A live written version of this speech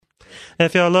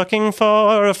If you're looking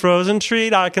for a frozen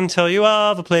treat, I can tell you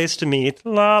of a place to meet.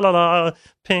 La la la.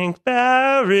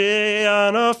 Pinkberry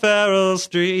on O'Farrell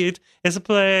Street is a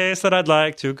place that I'd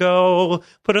like to go.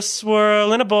 Put a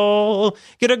swirl in a bowl,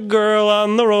 get a girl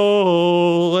on the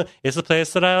roll. It's the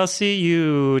place that I'll see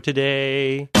you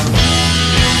today.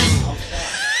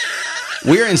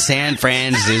 We're in San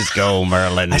Francisco,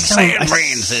 Merlin. San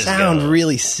Francisco. I sound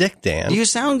really sick, Dan. You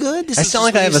sound good. I sound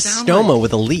like I have a stoma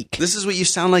with a leak. This is what you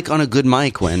sound like on a good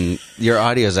mic when your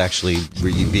audio is actually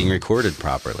being recorded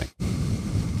properly.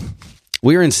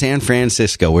 We're in San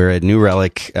Francisco. We're at New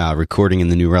Relic, recording in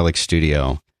the New Relic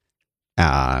studio.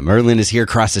 Merlin is here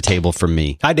across the table from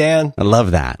me. Hi, Dan. I love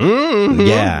that. Mm-hmm.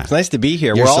 Yeah. It's nice to be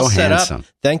here. You're We're all so set handsome. up.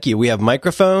 Thank you. We have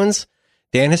microphones.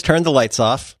 Dan has turned the lights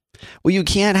off. Well, it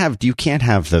can't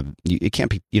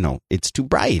be, it's too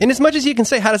bright. And as much as you can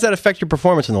say, how does that affect your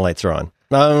performance when the lights are on?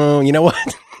 Oh, you know what?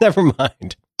 Never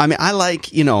mind. I mean, I like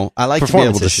to be able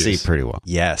to see pretty well.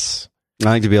 Yes. I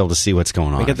like to be able to see what's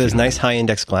going on. I get those nice high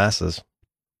index glasses.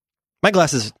 My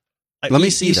glasses. Let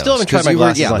me see You those, still haven't tried my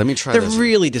glasses on. let me try They're those.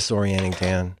 really disorienting,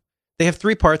 Dan. They have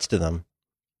 3 parts to them.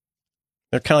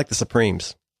 They're kind of like the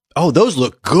Supremes. Oh, those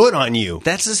look good on you.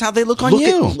 That's just how they look on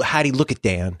you. Hattie, look at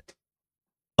Dan.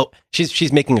 Oh,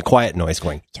 she's making a quiet noise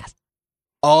going, yes.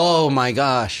 Oh my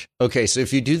gosh. Okay, so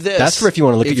if you do this. That's for if you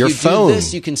want to look at your phone. Do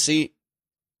this, you can see.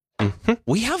 Mm-hmm.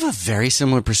 We have a very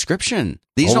similar prescription.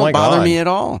 These Oh don't my bother God. me at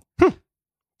all.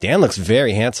 Dan looks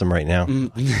very handsome right now.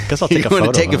 Guess I'll take You a photo.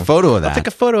 want to take of a him. photo of that? I'll take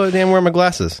a photo of Dan wearing my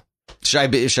glasses.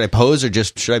 Should I pose or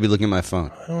just should I be looking at my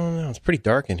phone? I don't know. It's pretty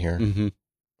dark in here. Mm-hmm.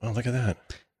 Oh, look at that.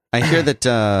 I hear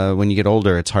that when you get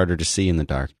older, it's harder to see in the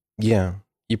dark. Yeah.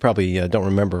 You probably don't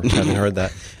remember having heard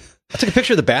that. I took a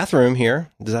picture of the bathroom here.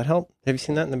 Does that help? Have you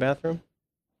seen that in the bathroom?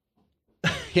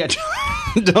 Yeah,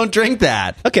 don't drink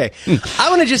that. Okay. I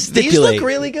want to just These stipulate. look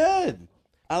really good.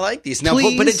 I like these. Now,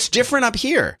 Please? but it's different up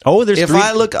here. Oh, there's if 3.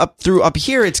 I look up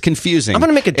here, it's confusing. I'm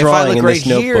gonna make a If I drawing look in right this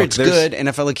here, notebook. it's There's good, and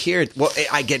if I look here,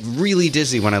 I get really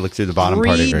dizzy when I look through the bottom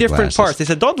part of 3 your different glasses. parts. They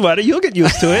said, don't worry, you'll get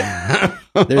used to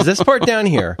it. There's this part down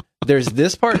here. There's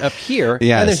this part up here.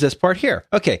 Yes. And there's this part here.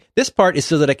 Okay. This part is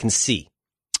so that I can see.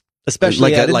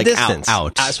 Especially at a distance.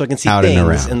 out. So I can see Out and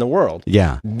things around. in the world.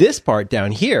 Yeah. This part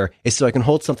down here is so I can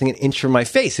hold something an inch from my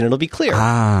face and it'll be clear.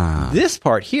 Ah. This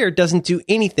part here doesn't do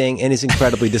anything and is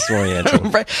incredibly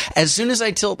disorienting. Right. As soon as I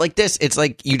tilt like this, it's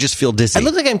like you just feel dizzy. I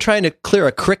look like I'm trying to clear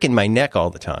a crick in my neck all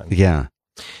the time. Yeah.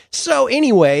 So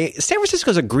anyway, San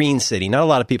Francisco is a green city. Not a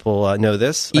lot of people know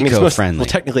this. It's Eco-friendly. well,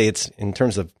 technically, it's in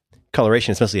terms of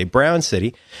coloration, it's mostly a brown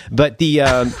city. But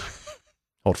the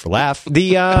hold for laugh.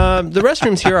 The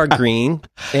restrooms here are green,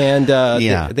 and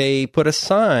Yeah. they put a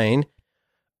sign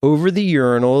over the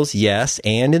urinals, yes,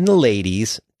 and in the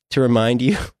ladies to remind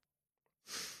you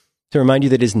that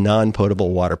it is non-potable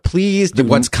water. Please do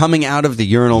What's coming out of the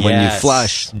urinal when you Yes.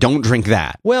 flush, don't drink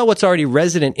that. Well, what's already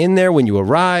resident in there when you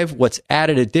arrive, what's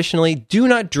added additionally, do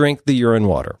not drink the urine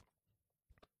water.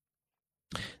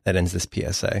 That ends this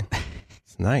PSA.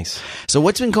 It's nice. So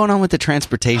what's been going on with the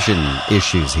transportation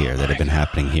issues here that have been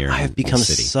happening here I have in become the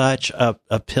city? such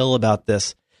a pill about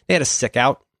this. They had a sick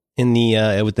out in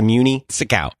the with the Muni.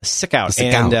 Sick out. Sick out.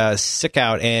 Sick and out. sick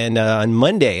out. And on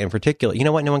Monday in particular, you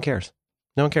know what? No one cares.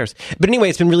 No one cares. But anyway,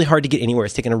 it's been really hard to get anywhere.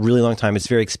 It's taken a really long time. It's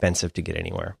very expensive to get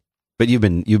anywhere. But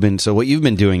so what you've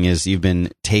been doing is you've been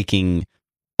taking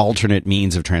alternate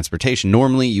means of transportation.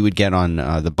 Normally you would get on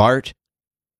the BART,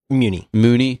 Muni.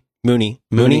 Mooney.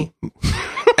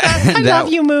 I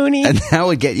love you, Mooney. And that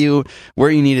would get you where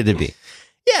you needed to be.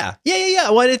 Yeah.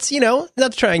 Well, it's, not to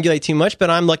triangulate too much, but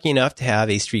I'm lucky enough to have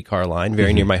a streetcar line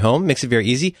very near my home. Makes it very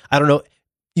easy. I don't know.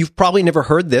 You've probably never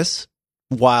heard this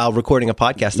while recording a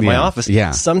podcast in my office.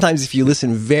 Yeah. Sometimes if you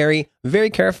listen very, very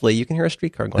carefully, you can hear a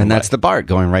streetcar going by. And that's the BART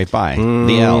going right by.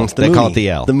 The L. It's the They call Mooney. it the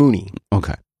L. The Mooney.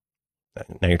 Okay.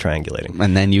 Now you're triangulating.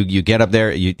 And then you get up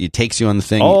there, it takes you on the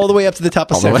thing. All the way up to the top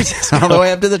of all the San way, Francisco. all the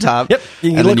way up to the top. Yep.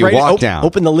 And then you walk down.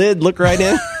 Open the lid, look right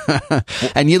in.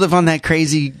 And you live on that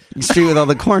crazy street with all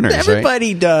the corners, right?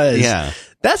 Everybody does. Yeah.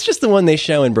 That's just the one they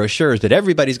show in brochures, but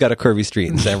everybody's got a curvy street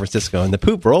in San Francisco, and the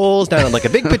poop rolls down like a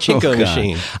big pachinko God.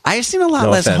 machine. I've seen a lot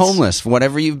No less offense. homeless.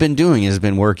 Whatever you've been doing has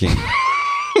been working.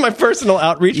 My personal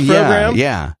outreach program.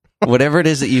 Yeah. Whatever it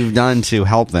is that you've done to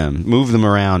help them, move them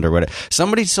around or whatever.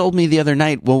 Somebody told me the other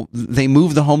night, well, they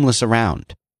move the homeless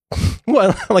around.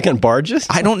 What, like on barges?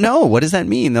 I don't know. What does that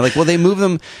mean? They're like, well, they move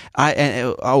them.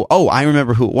 I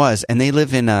remember who it was. And they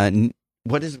live in,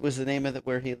 was the name of it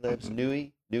where he lives?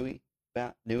 Nui? Nui.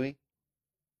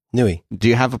 Do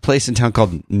you have a place in town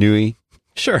called Nui?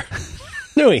 Sure.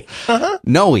 Nui. Uh-huh.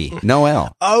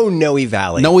 Noel. Oh, Noe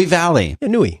Valley. Noe Valley. Yeah,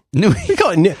 Nui. Nui. We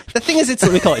call it Nui. The thing is,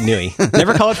 we call it Nui.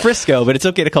 Never call it Frisco, but it's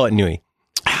okay to call it Nui.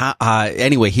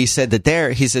 Anyway, he said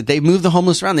they moved the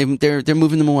homeless around. They're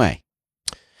moving them away.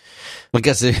 I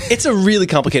guess it's a really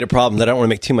complicated problem that I don't want to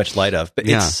make too much light of, but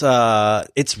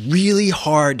it's really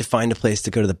hard to find a place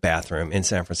to go to the bathroom in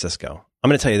San Francisco. I'm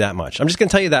going to tell you that much. I'm just going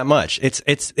to tell you that much.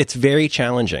 It's very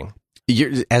challenging.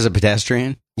 As a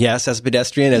pedestrian? Yes, as a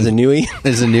pedestrian, as a Nui.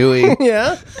 As a Nui.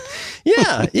 Yeah.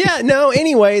 No,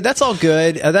 anyway, that's all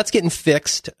good. That's getting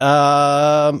fixed.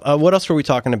 What else were we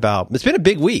talking about? It's been a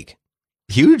big week.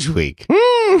 Huge week.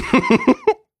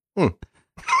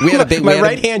 We had a big. My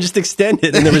right hand just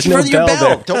extended, and there was no bell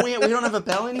there. Don't we don't have a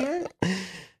bell in here?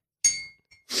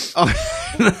 Oh,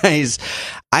 nice.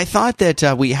 I thought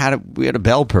that we had a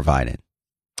bell provided.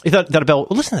 You thought that a bell?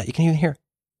 Well, listen to that. You can even hear.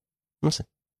 Listen.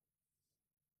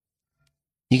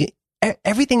 You get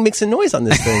everything makes a noise on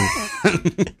this thing.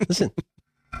 Listen.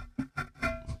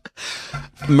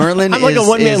 Merlin, I'm like a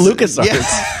one-man LucasArts.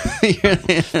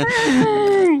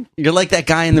 Yeah. You're like that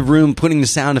guy in the room putting the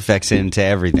sound effects into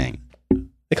everything.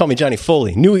 They call me Johnny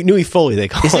Foley. Nui Foley, they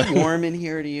call it. Is it. It warm in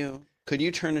here to you? Could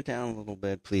you turn it down a little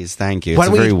bit, please? Thank you. Why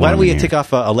don't we take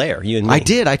off a layer? You and me. I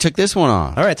did. I took this one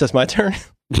off. All right, so it's my turn.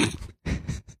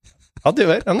 I'll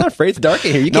do it. I'm not afraid. It's dark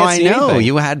in here. You can't see anything. I know.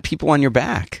 You had people on your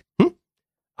back.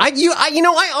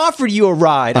 I offered you a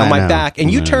ride on my back,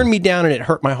 and you turned me down, and it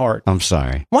hurt my heart. I'm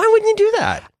sorry. Why wouldn't you do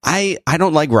that? I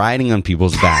don't like riding on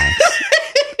people's backs.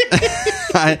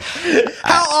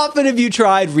 How often have you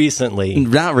tried recently?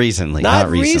 Not recently.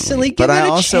 But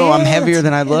I'm heavier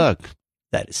than I look.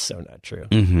 That is so not true.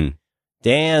 Mm-hmm.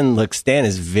 Dan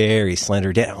is very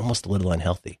slender. Dan, almost a little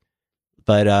unhealthy.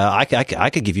 But I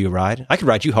could give you a ride. I could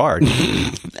ride you hard.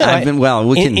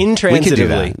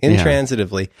 Intransitively.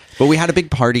 Intransitively. But we had a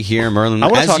big party here, Merlin.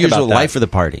 As usual, life of the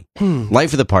party.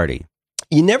 Life of the party.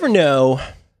 You never know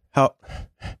how...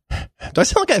 Do I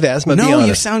sound like I have asthma? No,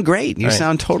 you sound great. You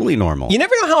sound totally normal. You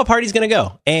never know how a party's going to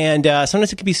go. And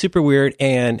sometimes it can be super weird.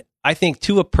 And I think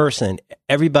to a person,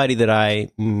 everybody that I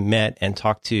met and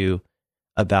talked to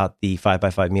about the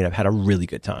 5x5 meetup had a really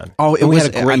good time. Oh, we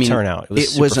had a great turnout.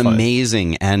 It was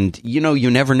amazing. And,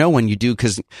 you never know when you do,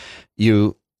 because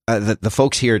the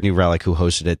folks here at New Relic who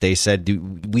hosted it, they said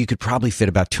we could probably fit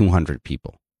about 200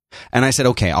 people. And I said,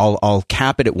 okay, I'll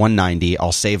cap it at 190.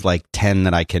 I'll save like 10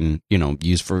 that I can,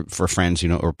 use for friends,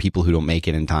 or people who don't make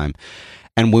it in time.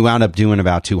 And we wound up doing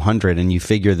about 200, and you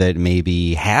figure that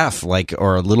maybe half,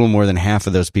 or a little more than half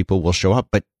of those people will show up.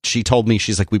 But she told me,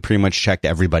 she's like, we pretty much checked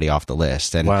everybody off the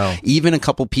list. And even a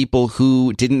couple people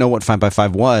who didn't know what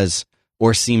 5x5 was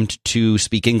or seemed to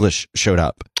speak English showed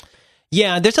up.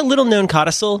 Yeah, there's a little known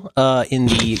codicil in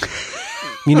the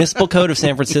municipal code of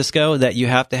San Francisco that you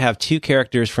have to have 2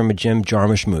 characters from a Jim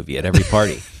Jarmusch movie at every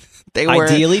party.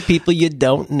 Ideally, people you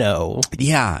don't know.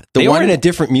 Yeah. They were in a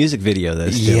different music video,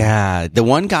 those two. Yeah. The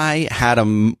one guy had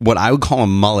what I would call a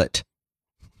mullet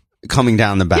coming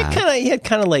down the back. He had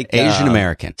kind of like Asian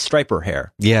American striper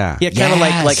hair. Yeah. He had kind of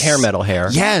like hair metal hair.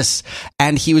 Yes.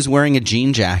 And he was wearing a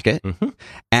jean jacket. Mm-hmm.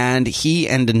 And he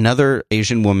and another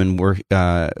Asian woman were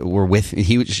with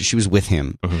she was with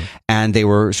him. Mm-hmm. And they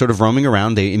were sort of roaming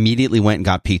around. They immediately went and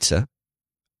got pizza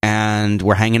and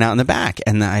were hanging out in the back.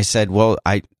 And I said, well,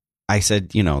 I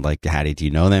said, Hattie, do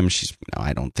you know them? She's,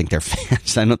 I don't think they're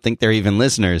fans. I don't think they're even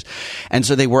listeners. And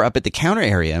so they were up at the counter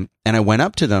area, and I went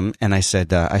up to them and I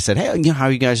said, hey, how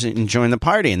are you guys enjoying the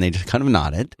party? And they just kind of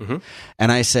nodded. Mm-hmm.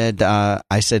 And I said,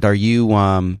 are you,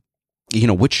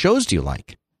 which shows do you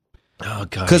like? Oh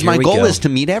God, because my goal is to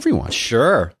meet everyone.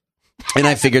 Sure. And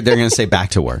I figured they're going to say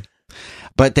Back to Work,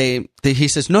 but he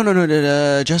says,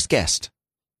 no, just guest.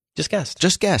 Just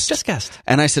guest.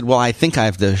 And I said, well, I think I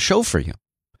have the show for you.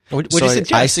 What did you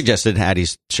suggest? I suggested Hattie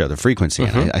show the frequency.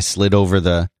 Mm-hmm. And I slid over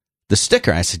the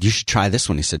sticker. I said, you should try this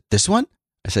one. He said, this one?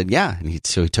 I said, yeah. And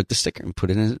so he took the sticker and put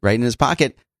it right in his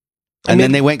pocket. And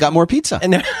then they went and got more pizza.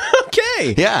 And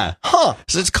okay. Yeah. Huh.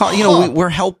 So it's called,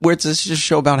 it's just a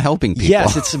show about helping people.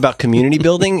 Yes, it's about community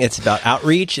building. It's about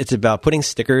outreach. It's about putting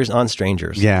stickers on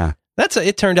strangers. Yeah.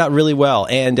 It turned out really well.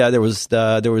 And there was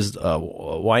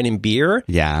wine and beer.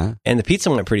 Yeah. And the pizza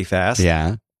went pretty fast.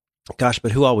 Yeah. Gosh,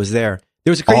 but who all was there?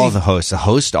 There was a crazy... All the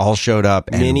hosts all showed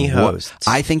up. Many hosts.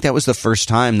 I think that was the first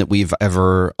time that we've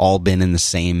ever all been in the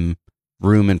same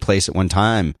room and place at one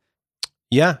time.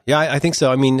 Yeah, I think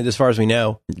so. I mean, as far as we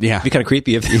know. Yeah. It'd be kind of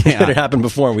creepy if it had happened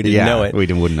before and we didn't know it. We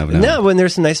wouldn't have known. No, when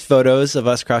there's some nice photos of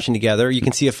us crouching together. You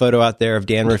can see a photo out there of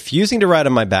Dan refusing to ride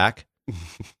on my back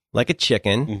like a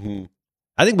chicken. Mm-hmm.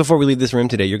 I think before we leave this room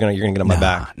today, you're gonna get on my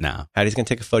back. No. Hattie's gonna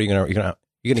take a photo. You're gonna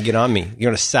You're going to get on me. You're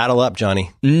going to saddle up,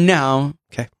 Johnny. No.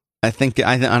 Okay. I think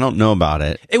I don't know about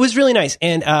it. It was really nice,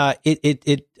 and I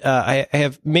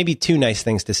have maybe two nice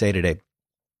things to say today.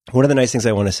 One of the nice things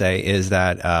I want to say is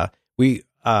that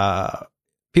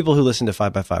people who listen to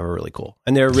 5x5 are really cool,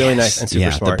 and they're really nice and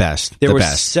super smart. The best. There the were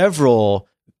best. several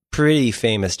pretty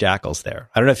famous jackals there.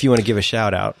 I don't know if you want to give a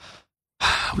shout out.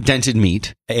 Dented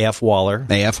Meat. A.F. Waller.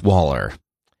 A.F. Waller.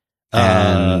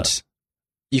 And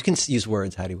you can use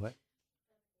words. How do you what?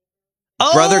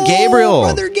 Brother Gabriel.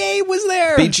 Brother Gabe was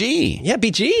there. BG. Yeah,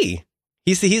 BG.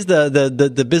 He's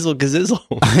the bizzle gazizzle.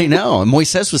 I know.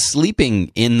 Moises was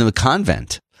sleeping in the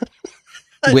convent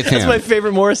with him. That's my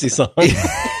favorite Morrissey song.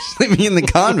 Sleeping in the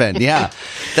convent. Yeah,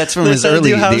 that's from They his said, early "Do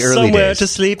you have the early somewhere days. to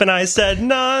sleep?" And I said,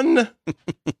 "None."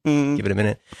 Give it a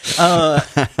minute.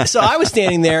 So I was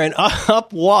standing there, and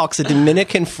up walks a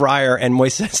Dominican friar and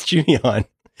Moises Junion.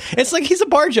 It's like he's a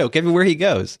bar joke everywhere he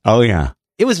goes. Oh yeah,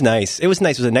 It was nice. It was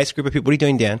nice. It was a nice group of people. What are you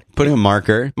doing, Dan? putting a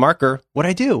marker. Marker. What'd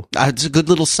I do? It's a good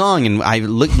little song, and I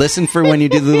listen for when you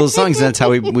do the little songs. That's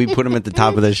how we put them at the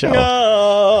top of the show.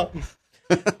 Oh.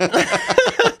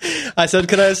 I said,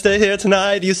 "Can I stay here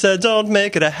tonight?" You said, "Don't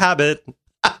make it a habit."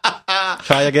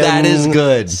 Try again. That is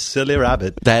good. Silly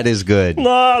rabbit. That is good.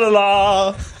 La la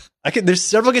la. There's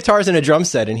several guitars and a drum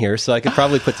set in here, so I could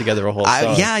probably put together a whole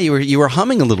song. Yeah, you were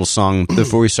humming a little song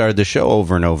before we started the show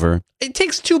over and over. It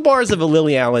takes 2 bars of a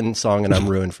Lily Allen song, and I'm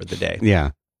ruined for the day.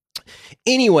 Yeah.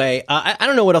 Anyway, I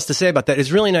don't know what else to say about that.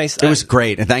 It's really nice. It was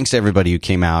great. And thanks to everybody who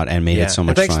came out and made it so much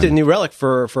and thanks fun. to New Relic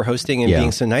for hosting and Yeah.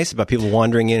 being so nice about people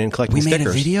wandering in and collecting We made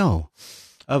stickers. a video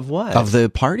Of what? of the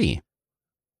party.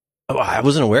 Oh, I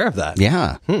wasn't aware of that.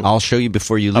 Yeah. I'll show you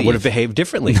before you I leave. would have behaved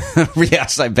differently.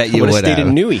 Yes, I bet I you would have would stayed have.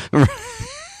 in Nui.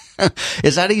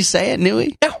 Is that how you say it,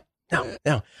 Nui? No.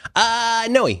 Noe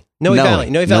Valley. Noe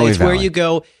Valley. It's where Valley. you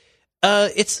go.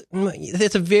 It's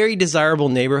a very desirable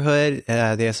neighborhood.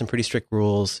 They have some pretty strict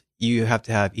rules. You have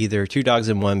to have either 2 dogs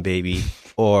and 1 baby,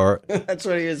 or That's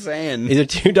what you're saying. either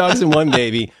 2 dogs and 1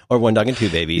 baby, or 1 dog and 2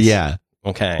 babies. Yeah.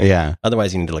 Okay. Yeah.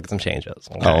 Otherwise, you need to look at some changes.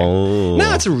 Okay. Oh.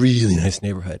 No, it's a really nice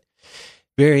neighborhood.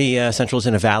 Very central. It's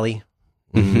in a valley.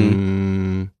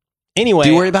 Anyway, Do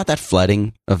you worry about that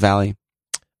flooding of Valley?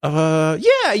 yeah,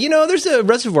 there's a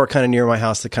reservoir kind of near my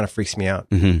house that kind of freaks me out.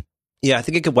 Mm-hmm. Yeah, I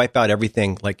think it could wipe out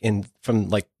everything, from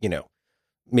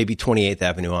maybe 28th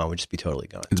Avenue on would just be totally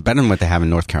gone. It's better than what they have in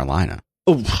North Carolina.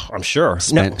 Oh, I'm sure.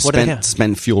 Spent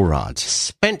fuel rods.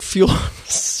 Spent fuel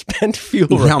rods.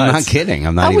 No, I'm not kidding.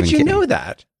 I'm not How even would you kidding. know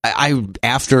that? I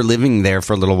after living there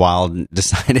for a little while,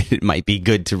 decided it might be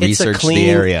good to It's a research the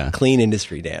area. Clean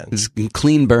industry, Dan. It's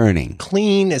clean burning.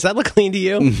 Clean. Does that look clean to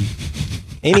you?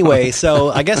 Anyway, so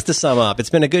I guess to sum up, it's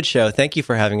been a good show. Thank you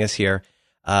for having us here.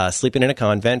 Sleeping in a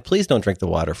convent. Please don't drink the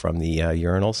water from the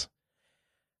urinals.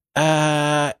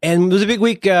 And it was a big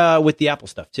week with the Apple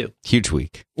stuff too. Huge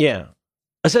week. Yeah.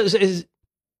 So, Do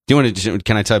you want to?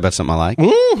 Can I tell you about something I like?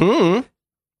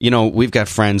 mm-hmm. We've got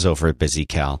friends over at Busy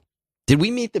Cal. Did we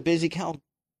meet the Busy Cal?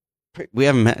 We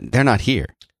haven't met. They're not here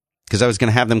because I was going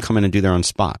to have them come in and do their own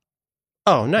spot,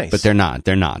 Oh, nice. but they're not.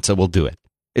 They're not. So we'll do it.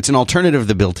 It's an alternative to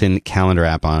the built-in calendar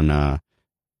app on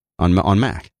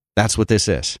Mac. That's what this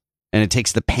is, and it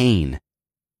takes the pain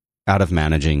out of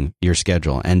managing your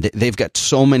schedule. And they've got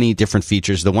so many different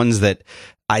features. The ones that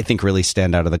I think really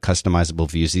stand out are the customizable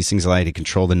views. These things allow you to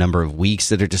control the number of weeks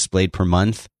that are displayed per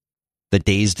month, the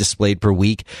days displayed per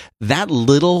week. That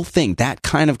little thing, that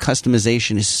kind of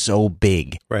customization is so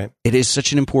big. Right. It is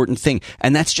such an important thing.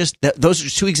 And that's just, those are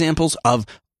 2 examples of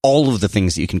all of the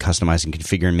things that you can customize and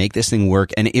configure and make this thing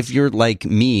work. And if you're like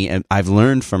me, and I've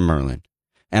learned from Merlin,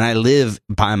 and I live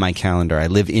by my calendar, I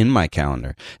live in my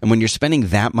calendar. And when you're spending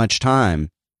that much time,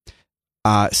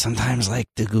 sometimes like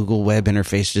the Google web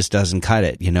interface just doesn't cut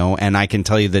it, and I can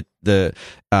tell you that the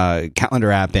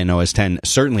calendar app in OS X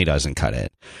certainly doesn't cut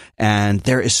it. And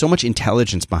there is so much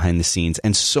intelligence behind the scenes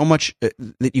and so much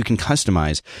that you can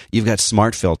customize. You've got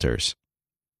smart filters.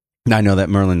 Now, I know that,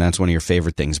 Merlin, that's one of your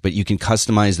favorite things, but you can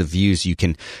customize the views. You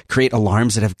can create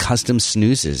alarms that have custom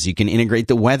snoozes. You can integrate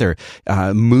the weather,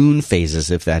 moon phases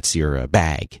if that's your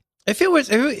bag.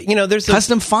 There's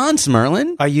Custom fonts,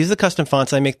 Merlin. I use the custom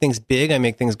fonts. I make things big. I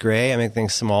make things gray. I make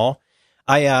things small.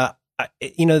 On the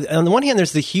one hand,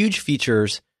 there's the huge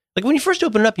features. Like when you first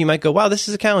open it up, you might go, wow, this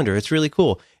is a calendar. It's really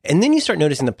cool. And then you start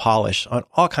noticing the polish on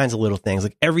all kinds of little things.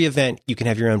 Like every event, you can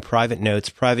have your own private notes,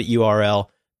 private URL,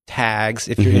 tags.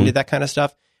 If you're into that kind of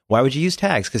stuff, why would you use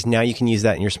tags? Because now you can use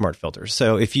that in your smart filters.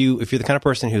 So if you're the kind of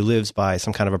person who lives by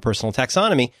some kind of a personal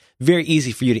taxonomy, very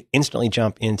easy for you to instantly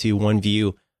jump into one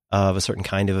view of a certain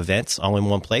kind of events all in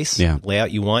one place,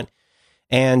 layout you want.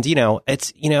 And,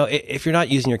 if you're not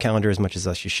using your calendar as much as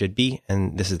us, you should be.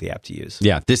 And this is the app to use.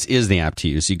 Yeah, this is the app to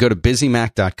use. You go to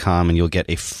busymac.com and you'll get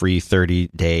a free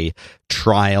 30-day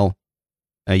trial.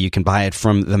 You can buy it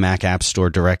from the Mac App Store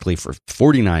directly for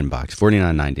 $49,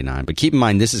 $49.99. But keep in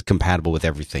mind, this is compatible with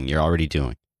everything you're already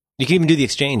doing. You can even do the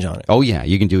exchange on it. Oh, yeah.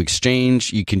 You can do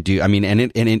exchange. You can do,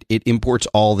 it imports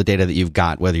all the data that you've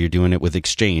got, whether you're doing it with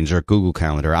Exchange or Google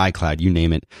Calendar, iCloud, you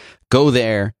name it. Go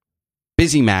there.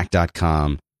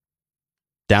 busymac.com,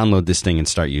 download this thing and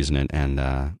start using it, and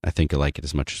I think you'll like it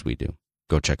as much as we do.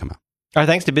 Go check them out. All right,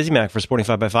 thanks to BusyMac for supporting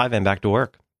 5x5 and Back to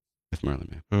Work. With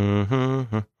Merlin,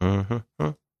 man.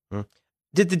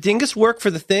 Did the dingus work for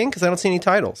the thing? Because I don't see any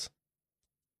titles.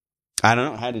 I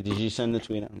don't know. Heidi, did you send the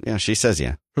tweet out? Yeah, she says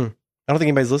yeah. I don't think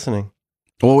anybody's listening.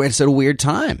 Oh, it's at a weird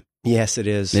time. Yes, it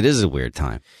is. It is a weird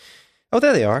time. Oh,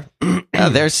 there they are.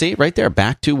 There, see, right there.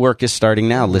 Back to Work is starting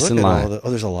now. Listen live.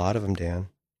 There's a lot of them, Dan.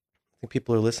 I think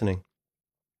people are listening.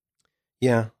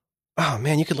 Yeah. Oh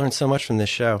man, you could learn so much from this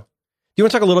show. Do you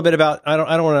want to talk a little bit about? I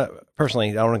don't want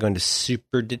to go into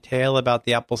super detail about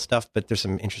the Apple stuff, but there's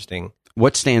some interesting.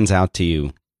 What stands out to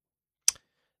you?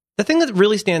 The thing that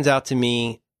really stands out to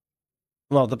me,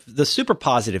 well, the super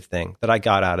positive thing that I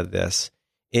got out of this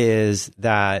is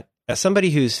that as somebody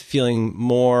who's feeling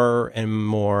more and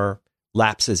more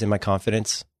lapses in my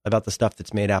confidence about the stuff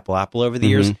that's made Apple over the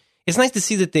years, it's nice to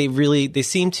see that they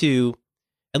seem to,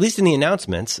 at least in the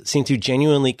announcements, seem to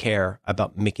genuinely care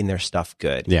about making their stuff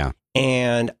good. Yeah.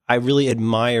 And I really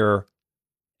admire,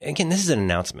 again, this is an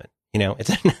announcement,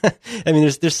 it's, I mean,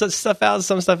 there's some stuff out,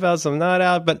 some not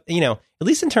out, but at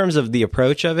least in terms of the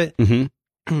approach of it,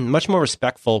 much more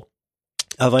respectful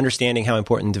of understanding how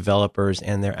important developers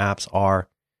and their apps are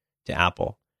to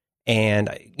Apple. And,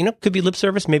 could be lip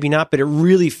service, maybe not, but it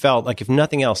really felt like, if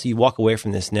nothing else, you walk away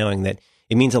from this knowing that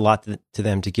it means a lot to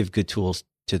them to give good tools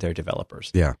to their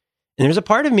developers. Yeah. And there's a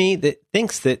part of me that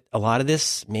thinks that a lot of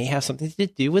this may have something to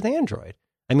do with Android.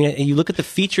 I mean, you look at the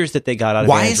features that they got out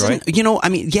of Android.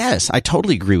 Yes, I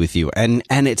totally agree with you. And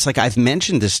it's like, I've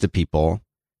mentioned this to people,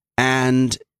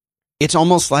 and it's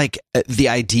almost like the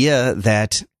idea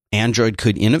that Android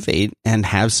could innovate and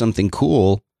have something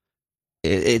cool.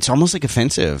 It's almost like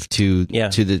offensive to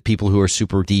the people who are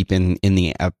super deep in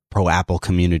the pro Apple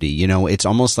community. It's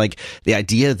almost like the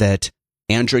idea that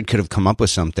Android could have come up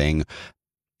with something.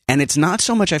 And it's not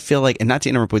so much, I feel like, and not to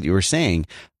interrupt what you were saying,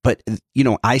 but,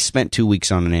 I spent 2 weeks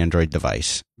on an Android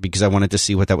device because I wanted to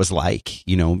see what that was like,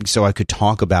 so I could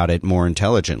talk about it more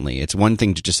intelligently. It's one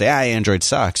thing to just say, Android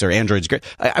sucks or Android's great.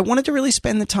 I wanted to really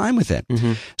spend the time with it.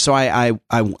 So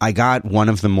I got one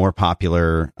of the more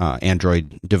popular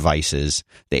Android devices,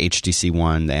 the HTC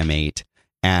One, the M8,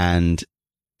 and,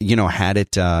 had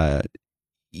it,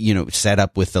 set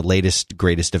up with the latest,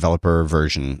 greatest developer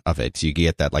version of it. So you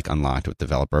get that like unlocked with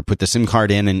developer. Put the SIM card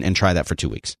in and try that for 2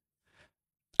 weeks.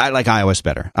 I like iOS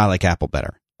better. I like Apple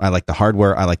better. I like the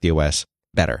hardware. I like the OS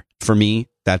better. For me,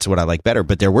 that's what I like better.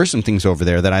 But there were some things over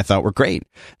there that I thought were great.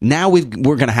 Now we're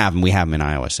going to have them. We have them in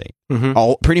iOS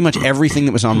 8. Pretty much everything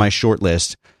that was on my short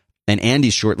list. And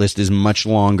Andy's short list is much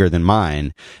longer than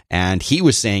mine. And he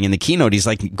was saying in the keynote, he's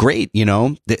like, great,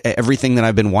 everything that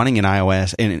I've been wanting in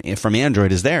iOS and from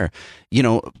Android is there,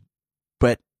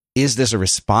 but is this a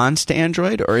response to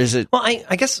Android or is it? Well,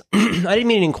 I guess I didn't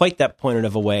mean it in quite that pointed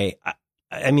of a way.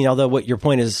 I mean, although what your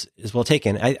point is well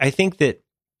taken, I think that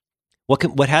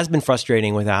what has been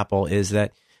frustrating with Apple is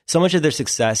that so much of their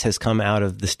success has come out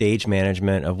of the stage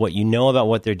management of what about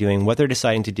what they're doing, what they're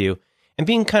deciding to do, and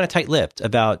being kind of tight-lipped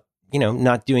about,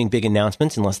 not doing big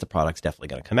announcements unless the product's definitely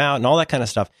going to come out and all that kind of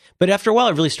stuff. But after a while,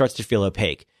 it really starts to feel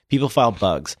opaque. People file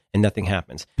bugs and nothing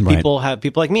happens. Right.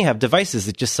 People like me have devices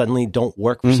that just suddenly don't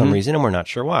work for some reason and we're not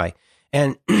sure why.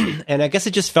 And I guess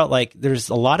it just felt like there's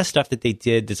a lot of stuff that they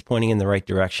did that's pointing in the right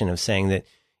direction of saying that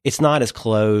it's not as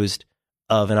closed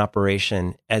of an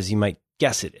operation as you might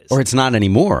guess it is. Or it's not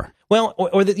anymore. Well,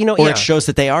 or it shows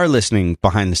that they are listening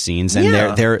behind the scenes, and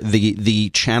they're the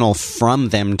channel from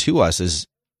them to us is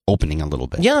opening a little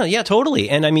bit. Yeah, totally.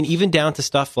 And I mean, even down to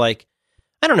stuff like,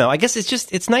 I don't know. I guess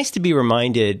it's nice to be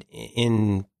reminded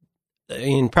in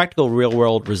practical real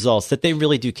world results that they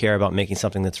really do care about making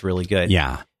something that's really good.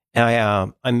 Yeah.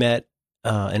 And I met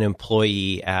an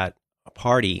employee at a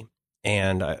party,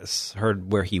 and I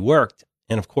heard where he worked,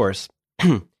 and of course,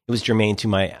 it was germane to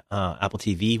my Apple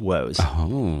TV woes.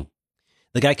 Oh.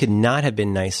 The guy could not have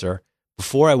been nicer.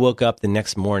 Before I woke up the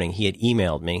next morning, he had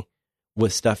emailed me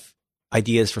with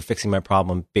ideas for fixing my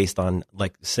problem based on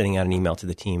like sending out an email to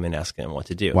the team and asking them what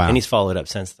to do. Wow. And he's followed up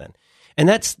since then. And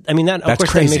that of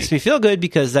course crazy. That makes me feel good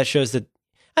because that shows that,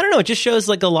 I don't know, it just shows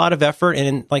like a lot of effort,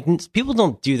 and like people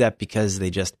don't do that because they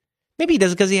Maybe he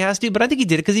does it because he has to, but I think he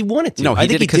did it because he wanted to. No, he I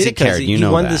think did it because he cared. He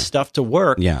wanted this stuff to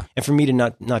work, Yeah. and for me to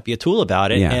not be a tool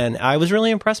about it. Yeah. And I was really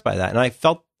impressed by that, and I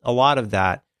felt a lot of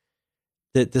that.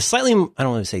 The slightly, I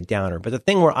don't want to say downer, but the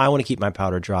thing where I want to keep my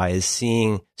powder dry is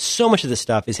seeing so much of this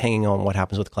stuff is hanging on what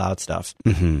happens with cloud stuff,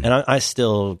 and I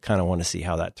still kind of want to see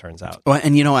how that turns out. Well,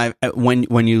 and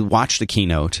when you watch the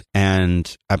keynote,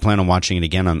 and I plan on watching it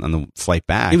again on the flight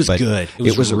back. It was good.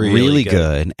 It was really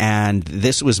good. And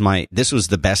this was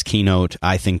the best keynote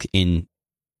I think in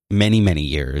many, many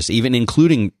years, even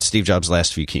including Steve Jobs'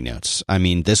 last few keynotes. I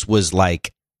mean, this was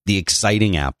like the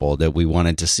exciting Apple that we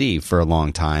wanted to see for a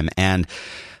long time. And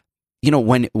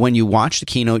when you watch the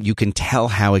keynote, you can tell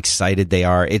how excited they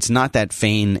are. It's not that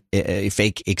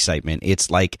fake excitement.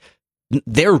 It's like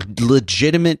they're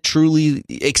legitimate, truly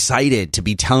excited to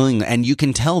be telling, and you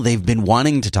can tell they've been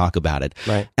wanting to talk about it.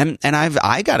 Right. And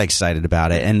I got excited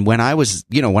about it. And when I was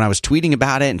tweeting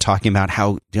about it and talking about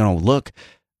how, look,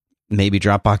 maybe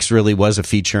Dropbox really was a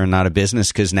feature and not a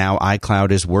business, because now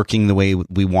iCloud is working the way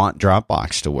we want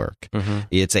Dropbox to work.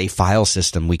 It's a file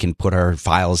system. We can put our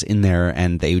files in there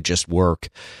and they just work.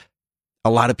 A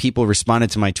lot of people responded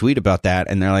to my tweet about that,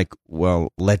 and they're like,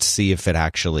 well, let's see if it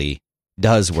actually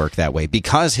does work that way,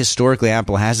 because historically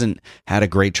Apple hasn't had a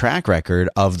great track record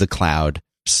of the cloud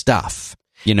stuff.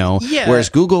 Whereas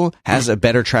Google has a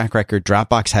better track record,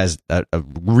 Dropbox has a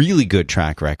really good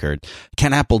track record.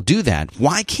 Can Apple do that?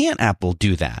 Why can't Apple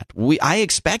do that? I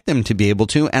expect them to be able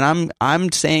to, and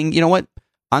I'm saying, you know what?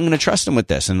 I'm going to trust them with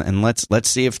this, and let's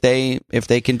see if they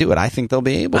can do it. I think they'll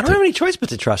be able to. I don't have any choice but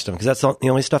to trust them, because that's the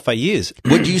only stuff I use.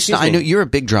 Would you? I know you're a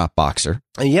big Dropboxer.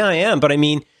 Yeah, I am, but I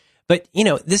mean. But,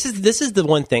 this is the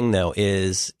one thing, though,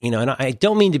 is, and I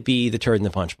don't mean to be the turd in the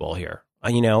punch bowl here.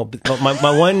 But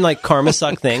my one karma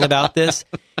suck thing about this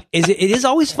is it is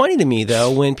always funny to me,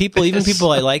 though, when people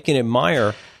I like and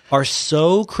admire are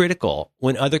so critical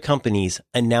when other companies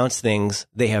announce things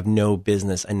they have no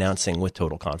business announcing with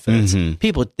total confidence.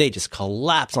 People, they just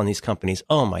collapse on these companies.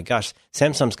 Oh my gosh,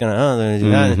 Samsung's going to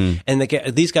do that.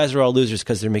 And these guys are all losers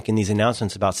because they're making these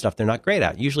announcements about stuff they're not great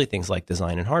at, usually things like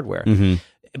design and hardware.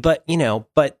 But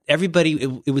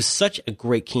everybody, it was such a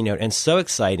great keynote and so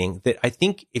exciting that I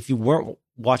think if you weren't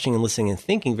watching and listening and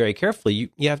thinking very carefully,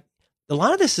 you have a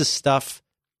lot of this is stuff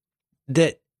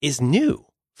that is new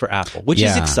for Apple, which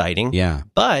is exciting. Yeah.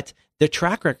 But the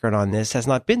track record on this has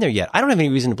not been there yet. I don't have any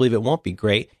reason to believe it won't be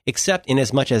great, except in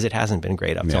as much as it hasn't been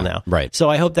great up till now. Right. So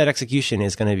I hope that execution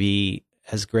is going to be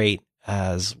as great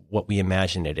as what we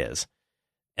imagine it is.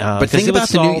 But think about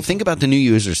the new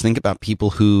users. Think about people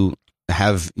who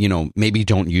have, maybe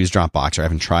don't use Dropbox or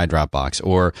haven't tried Dropbox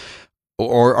or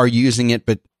are using it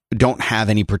but don't have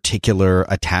any particular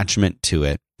attachment to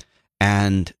it.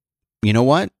 And you know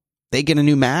what? They get a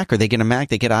new Mac, or they get a Mac,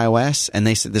 they get iOS, and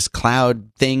they said this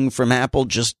cloud thing from Apple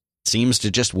just seems to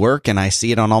just work, and I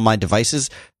see it on all my devices.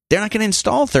 They're not going to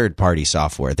install third-party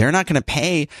software. They're not going to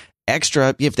pay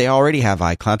extra if they already have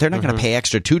iCloud. They're not going to pay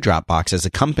extra to Dropbox as a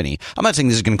company. I'm not saying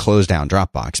this is going to close down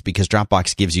Dropbox, because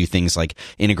Dropbox gives you things like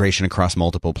integration across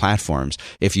multiple platforms.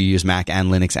 If you use Mac and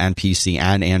Linux and PC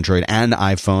and Android and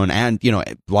iPhone and,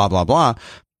 blah, blah, blah,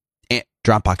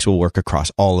 Dropbox will work across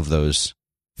all of those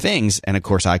things. And of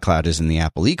course, iCloud is in the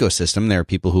Apple ecosystem. There are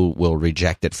people who will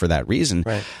reject it for that reason.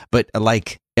 Right. But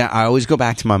I always go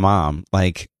back to my mom.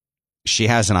 She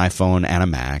has an iPhone and a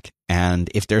Mac,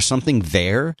 and if there's something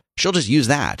there, she'll just use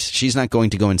that. She's not going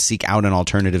to go and seek out an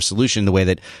alternative solution the way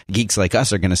that geeks like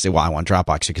us are going to say, well, I want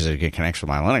Dropbox because it connects with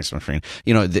my Linux machine.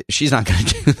 She's not going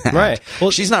to do that. Right. Well,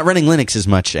 she's not running Linux as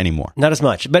much anymore. Not as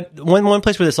much. But one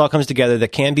place where this all comes together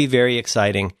that can be very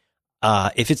exciting,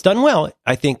 if it's done well,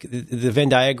 I think the Venn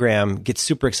diagram gets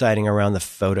super exciting around the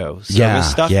photo service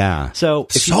stuff. Yeah. So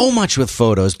much with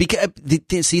photos, because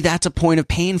see, that's a point of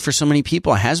pain for so many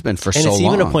people. It has been for so long. And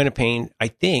it's even a point of pain, I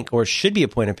think, or should be a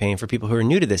point of pain for people who are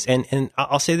new to this. And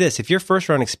I'll say this: if your first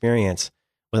run experience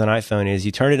with an iPhone is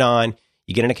you turn it on,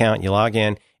 you get an account, you log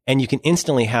in, and you can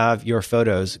instantly have your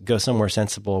photos go somewhere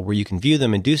sensible where you can view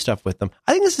them and do stuff with them.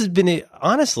 I think this has been,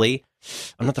 honestly,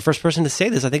 I'm not the first person to say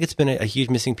this. I think it's been a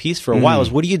huge missing piece for a while, is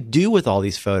what do you do with all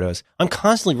these photos? I'm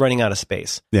constantly running out of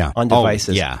space on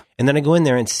devices. And then I go in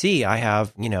there and see I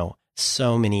have,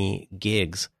 so many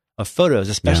gigs of photos,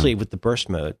 especially with the burst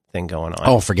mode thing going on.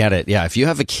 Oh, forget it. Yeah. If you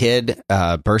have a kid,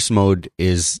 burst mode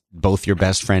is both your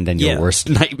best friend and your worst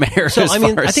nightmare. So, I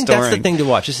think that's the thing to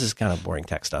watch. This is kind of boring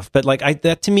tech stuff, but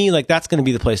that to me, that's going to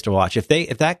be the place to watch. If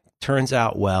that turns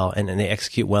out well and they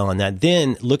execute well on that,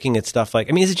 then looking at stuff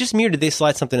is it just me, or did they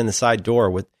slide something in the side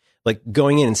door with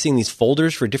going in and seeing these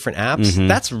folders for different apps?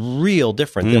 That's real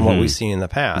different than what we've seen in the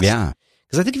past. Yeah.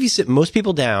 Because I think if you sit most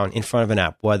people down in front of an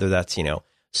app, whether that's,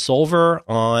 Solver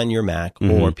on your Mac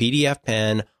Mhm. or PDF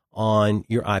Pen on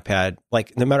your iPad,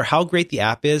 like no matter how great the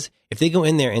app is, if they go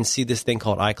in there and see this thing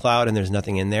called iCloud and there's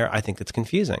nothing in there, I think that's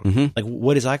confusing. Mhm. Like,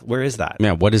 where is that?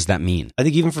 Yeah, what does that mean? I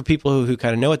think even for people who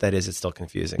kind of know what that is, it's still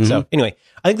confusing. Mm-hmm. So anyway,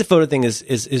 I think the photo thing is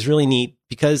really neat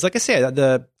because, like I said,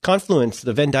 the confluence,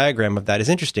 the Venn diagram of that is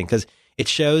interesting because it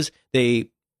shows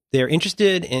they're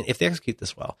interested in, if they execute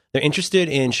this well, they're interested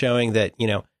in showing that,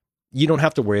 you don't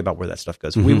have to worry about where that stuff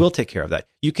goes. We will take care of that.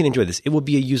 You can enjoy this. It will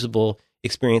be a usable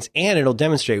experience, and it'll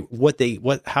demonstrate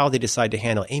how they decide to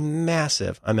handle a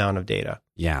massive amount of data.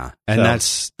 Yeah, and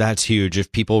So- that's huge.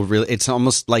 If people really, it's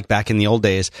almost like back in the old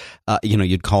days.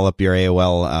 You'd call up your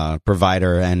AOL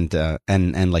provider,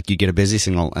 and like you get a busy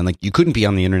signal, and like you couldn't be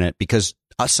on the internet because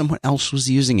someone else was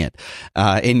using it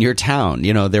in your town.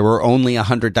 There were only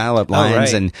 100 dial-up lines,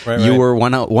 right. and Right, you right. were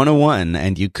 101,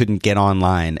 and you couldn't get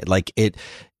online. Like it,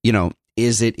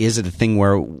 Is it a thing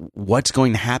where what's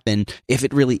going to happen if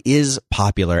it really is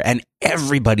popular and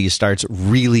everybody starts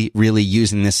really, really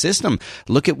using this system?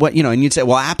 Look at what, and you'd say,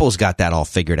 well, Apple's got that all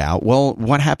figured out. Well,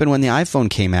 what happened when the iPhone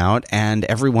came out and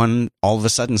everyone all of a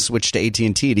sudden switched to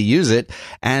AT&T to use it,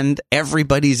 and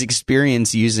everybody's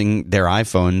experience using their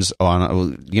iPhones on,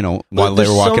 while they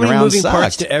were walking so many around moving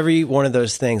parts sucked. to every one of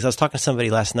those things. I was talking to somebody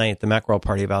last night at the Macworld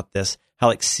party about this, how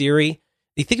like Siri,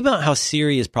 you think about how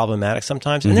Siri is problematic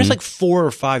sometimes, and there's like 4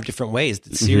 or 5 different ways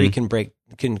that Siri can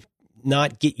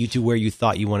not get you to where you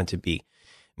thought you wanted to be.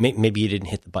 Maybe you didn't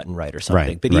hit the button right or something.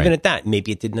 Right, But even at that,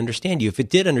 maybe it didn't understand you. If it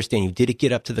did understand you, did it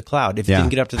get up to the cloud? If it Yeah. didn't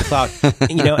get up to the cloud,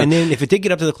 and then if it did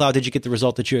get up to the cloud, did you get the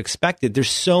result that you expected? There's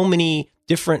so many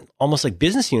different, almost like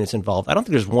business units involved. I don't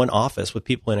think there's one office with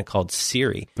people in it called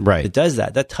Siri Right. that does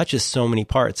that. That touches so many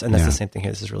parts, and that's Yeah. the same thing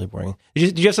here. This is really boring.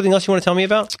 Did you have something else you want to tell me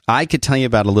about? I could tell you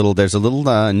about there's a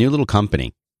little new little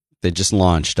company that just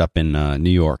launched up in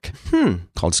New York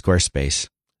called Squarespace.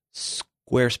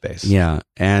 Squarespace. Yeah.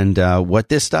 And what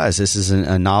this does, this is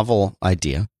a novel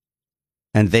idea,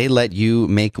 and they let you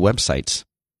make websites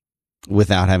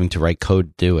without having to write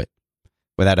code to do it.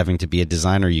 Without having to be a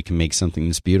designer, you can make something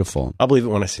that's beautiful. I'll believe it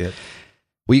when I see it.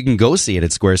 Well, you can go see it at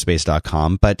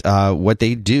squarespace.com, but what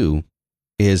they do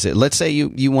is, let's say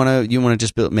you want to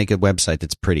just make a website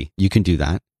that's pretty. You can do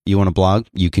that. You want to blog?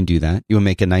 You can do that. You want to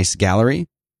make a nice gallery?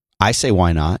 I say,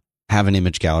 why not? Have an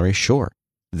image gallery? Sure.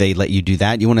 They let you do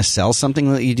that. You want to sell something?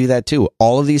 They let you do that too.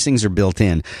 All of these things are built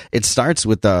in. It starts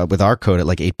with our code at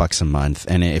like $8 a month,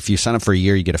 and if you sign up for a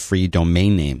year, you get a free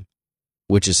domain name,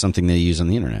 which is something they use on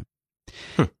the internet.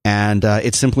 And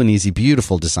it's simple and easy,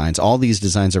 beautiful designs. All these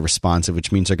designs are responsive,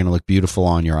 which means they're going to look beautiful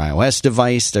on your iOS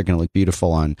device. They're going to look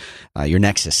beautiful on your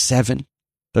Nexus 7.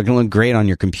 They're going to look great on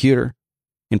your computer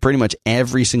in pretty much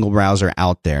every single browser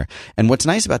out there. And what's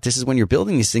nice about this is when you're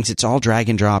building these things, it's all drag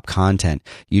and drop content.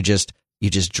 You just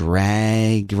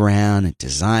drag around and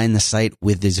design the site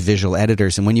with these visual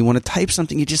editors. And when you want to type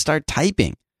something, you just start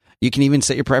typing. You can even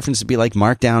set your preference to be like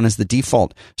Markdown as the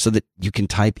default so that you can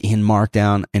type in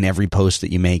Markdown in every post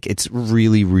that you make. It's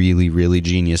really, really, really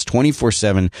genius.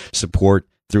 24/7 support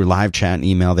through live chat and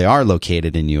email. They are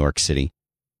located in New York City.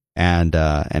 And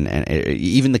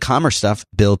even the commerce stuff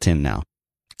built in now.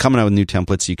 Coming out with new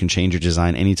templates so you can change your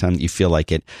design anytime that you feel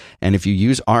like it. And if you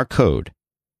use our code,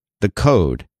 the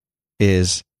code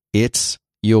is It's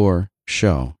Your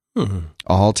Show.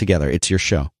 All together. It's your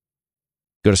show.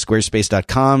 Go to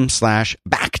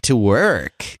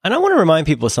squarespace.com/back-to-work. And I want to remind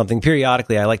people of something.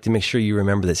 Periodically, I like to make sure you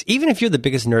remember this. Even if you're the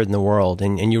biggest nerd in the world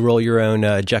and you roll your own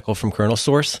Jekyll from Kernel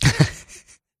Source,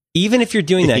 even if you're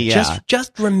doing that, Yeah.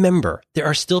 just remember, there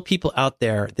are still people out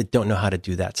there that don't know how to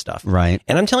do that stuff. Right.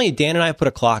 And I'm telling you, Dan and I put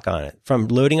a clock on it. From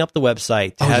loading up the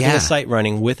website to having yeah. a site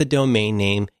running with a domain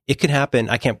name, it could happen.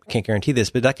 I can't guarantee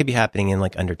this, but that could be happening in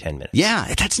like under 10 minutes.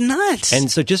 Yeah, that's nuts. And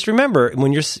so just remember,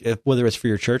 when you're, whether it's for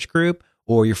your church group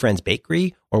or your friend's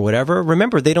bakery or whatever,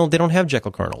 remember they don't have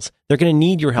Jekyll kernels. They're going to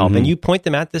need your help, and you point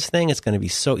them at this thing. It's going to be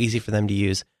so easy for them to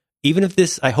use. Even if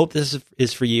this, I hope this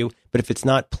is for you, but if it's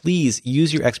not, please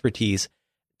use your expertise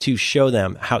to show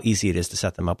them how easy it is to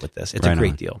set them up with this. It's Right a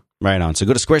great on. deal. Right on. So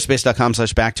go to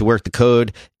squarespace.com/back-to-work. The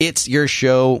code, It's Your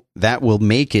Show. That will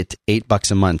make it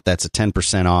 $8 a month. That's a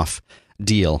 10% off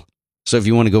deal. So if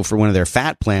you want to go for one of their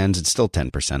fat plans, it's still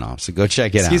 10% off. So go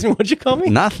check it Excuse out. me, what'd you call me?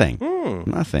 Nothing.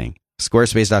 Nothing.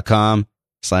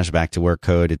 Squarespace.com/back-to-work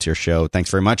code. It's Your Show.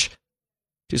 Thanks very much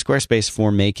to Squarespace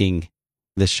for making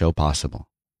this show possible.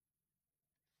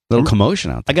 Little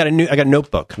commotion out there. I got a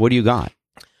notebook. What do you got?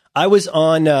 I was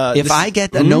on. If I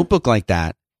get a notebook like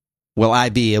that, will I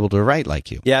be able to write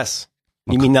like you? Yes.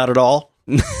 You mean not at all?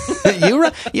 you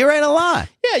write a lot.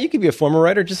 Yeah, you could be a former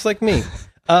writer just like me.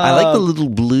 I like the little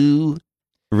blue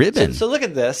ribbon. So look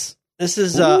at this. This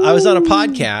is, I was on a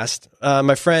podcast.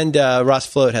 My friend Ross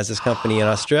Float has this company in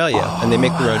Australia, and they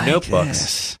make their own notebooks.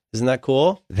 This. Isn't that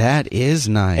cool? That is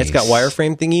nice. It's got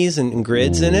wireframe thingies and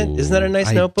grids in it. Isn't that a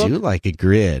nice notebook? I do like a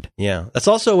grid. Yeah. That's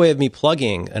also a way of me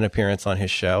plugging an appearance on his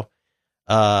show.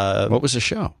 What was the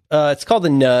show? It's called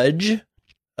The Nudge.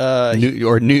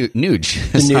 Nuge.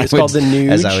 It's called The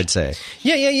Nuge. As I would say.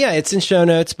 Yeah. It's in show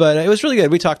notes, but it was really good.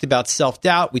 We talked about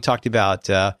self-doubt. We talked about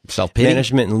self-pity,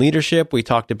 management and leadership. We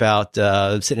talked about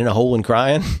sitting in a hole and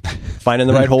crying, finding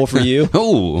the right hole for you.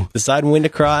 Oh, deciding when to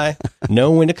cry,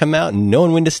 knowing when to come out, and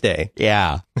knowing when to stay.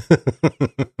 Yeah.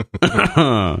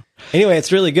 Anyway,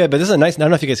 it's really good. But this is a nice. I don't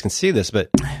know if you guys can see this, but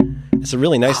it's a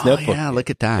really nice notebook. Yeah,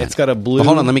 look at that. It's got a blue. Well,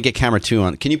 hold on, let me get camera 2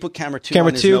 on. Can you put camera 2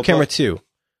 on his notebook? Camera 2.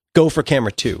 Go for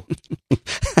camera 2.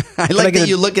 I like that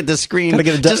you look at the screen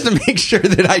just to make sure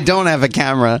that I don't have a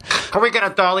camera. Can we get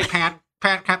a dolly pan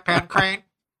crane?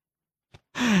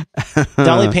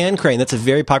 Dolly pan crane. That's a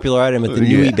very popular item at the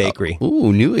Nui Bakery.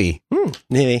 Ooh, Nui.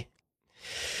 Nui.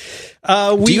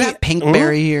 Do you have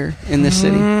Pinkberry here in this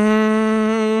city?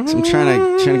 So I'm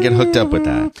trying to get hooked up with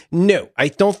that. No, I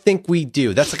don't think we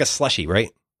do. That's like a slushy,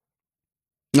 right?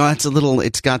 No, it's a little.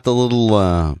 It's got the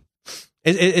little.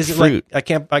 Is it fruit.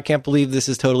 Like I can't believe this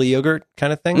is totally yogurt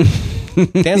kind of thing?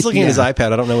 Dan's looking at his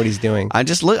iPad. I don't know what he's doing.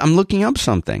 I'm looking up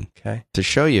something. Okay. To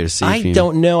show you to see. I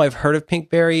don't know. I've heard of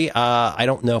Pinkberry. I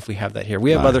don't know if we have that here. We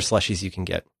have other slushies you can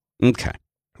get. Okay.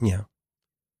 Yeah.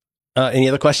 Any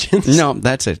other questions? No,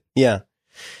 that's it. Yeah.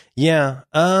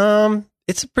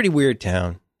 It's a pretty weird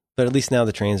town, but at least now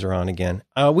the trains are on again.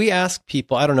 We ask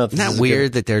people. I don't know if isn't that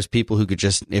weird that there's people who could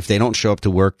just, if they don't show up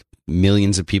to work,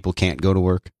 millions of people can't go to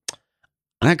work.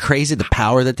 Isn't that crazy? The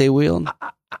power that they wield.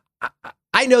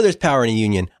 I know there's power in a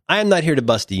union. I am not here to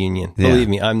bust a union. Believe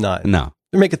me, I'm not. No,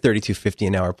 they're making $32.50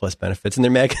 an hour plus benefits, and they're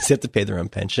mad because they have to pay their own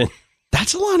pension.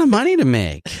 That's a lot of money to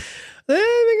make. They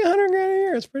make $100,000 a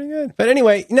year. It's pretty good. But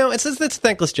anyway, it's a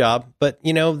thankless job. But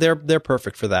they're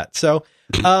perfect for that. So,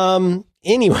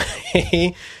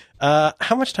 anyway,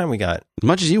 how much time we got? As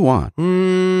much as you want.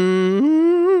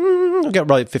 We got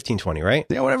probably 15, 20, right?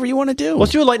 Yeah, whatever you want to do.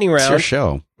 Let's do a lightning round. It's your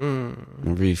show.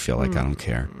 Whatever you feel like, I don't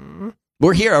care.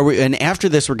 We're here, and after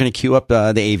this, we're going to queue up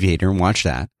The Aviator and watch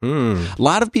that. A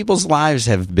lot of people's lives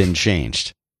have been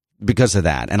changed because of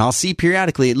that, and I'll see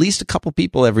periodically at least a couple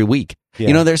people every week.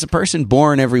 Yeah. There's a person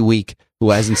born every week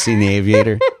who hasn't seen The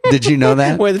Aviator. Did you know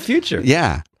that? Way the future.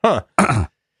 Yeah. Huh.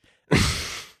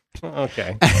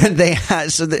 Okay. And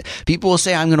people will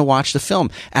say, I'm going to watch the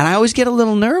film. And I always get a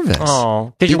little nervous.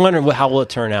 Oh, because you're wondering how will it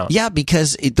turn out? Yeah,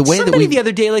 because the way somebody the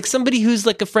other day, like somebody who's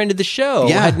like a friend of the show,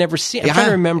 had never seen. I'm trying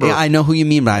to remember. Yeah, I know who you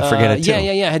mean, but I forget it too.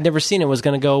 Yeah. I had never seen it. Was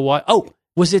going to go watch. Oh,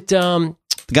 was it the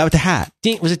guy with the hat?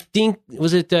 Dean? Was it Dean?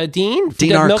 Was it Dean?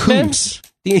 Dean R. Koontz.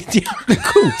 Dean R.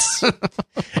 Koontz.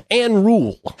 And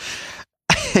Rule.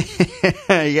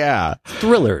 Yeah.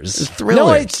 Thrillers.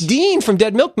 No, it's Dean from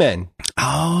Dead Milkmen.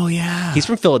 Oh, yeah. He's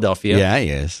from Philadelphia. Yeah, he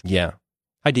is. Yeah.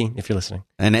 Hi, Dean, if you're listening.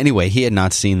 And anyway, he had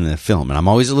not seen the film. And I'm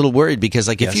always a little worried because,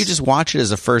 if you just watch it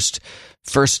as a first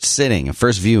sitting, a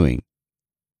first viewing,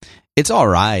 it's all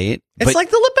right. It's like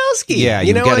the Lebowski. Yeah,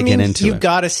 you've got to get into it. You've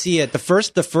got to see it. The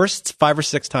first 5 or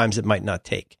 6 times it might not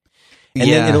take. And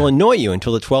then it'll annoy you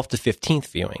until the 12th to 15th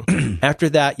viewing. After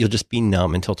that, you'll just be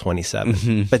numb until 27.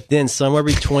 Mm-hmm. But then somewhere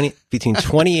between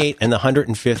 28 and the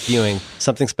 105th viewing,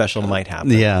 something special might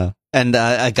happen. Yeah. And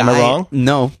a guy... Am I wrong?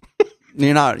 No.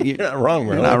 You're not. You're not wrong,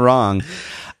 bro. You're not wrong.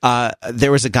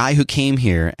 There was a guy who came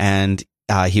here, and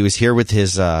he was here with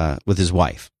his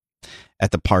wife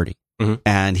at the party. Mm-hmm.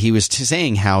 And he was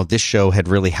saying how this show had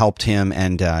really helped him,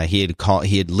 and he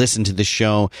had listened to the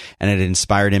show, and it had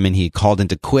inspired him, and he called in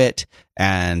to quit,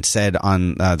 and said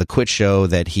on the Quit show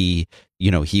that he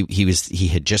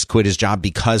had just quit his job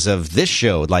because of this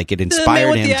show, like it inspired him. The man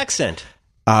with the accent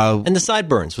and the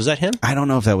sideburns, was that him? I don't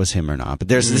know if that was him or not, but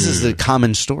this is the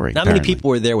common story. Not many people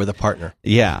were there with a partner.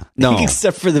 Yeah, no,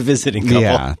 except for the visiting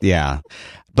couple. Yeah.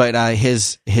 But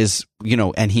his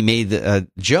and he made a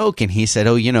joke, and he said,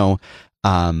 he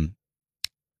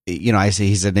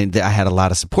said I had a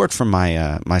lot of support from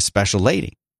my my special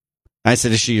lady. I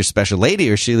said, is she your special lady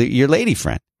or is she your lady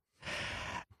friend?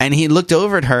 And he looked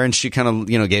over at her, and she kind of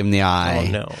gave him the eye.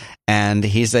 Oh no! And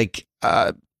he's like,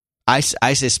 I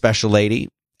say special lady,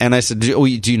 and I said, do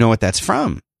you know what that's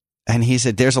from? And he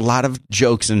said, there's a lot of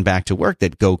jokes in Back to Work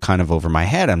that go kind of over my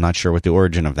head. I'm not sure what the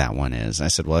origin of that one is. I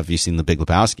said, well, have you seen The Big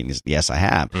Lebowski? And he said, yes, I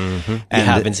have. Mm-hmm.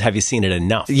 And have you seen it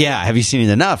enough? Yeah, have you seen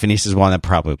it enough? And he says, well,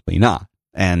 probably not.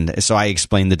 And so I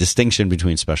explained the distinction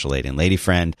between special lady and lady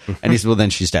friend. And he said, well, then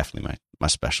she's definitely my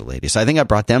special lady. So I think I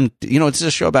brought them, it's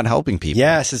a show about helping people.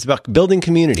 Yes, it's about building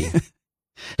community.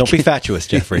 Don't be fatuous,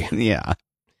 Jeffrey. Yeah.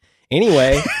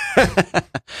 Anyway,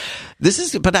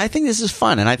 But I think this is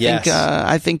fun, and I think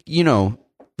Yes.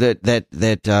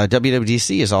 that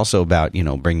WWDC is also about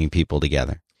bringing people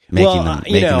together, making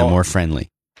them more friendly.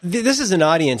 this is an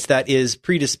audience that is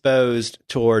predisposed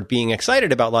toward being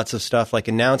excited about lots of stuff like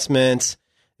announcements.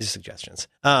 These are suggestions.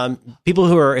 People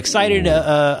who are excited,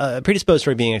 predisposed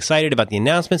toward being excited about the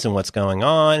announcements and what's going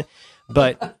on.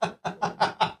 But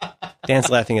Dan's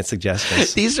laughing at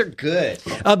suggestions. These are good.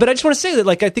 But I just want to say that,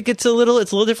 I think it's a little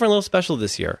different, a little special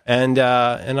this year, and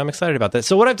I'm excited about that.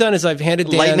 So what I've done is I've handed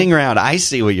Dan Lightning round. I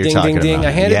see what you're ding, talking ding, ding. about.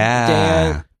 I handed yeah.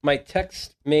 Dan my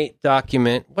TextMate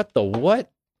document. What?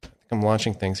 I think I'm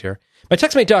launching things here. My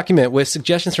TextMate document with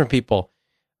suggestions from people.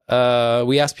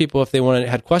 We asked people if they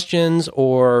had questions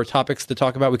or topics to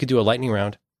talk about. We could do a lightning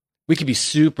round. We could be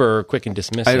super quick and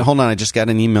dismissive. Hold on, I just got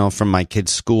an email from my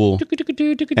kid's school,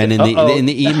 and in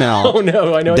the email, oh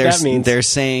no, I know what that means. They're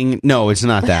saying no, it's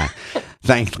not that.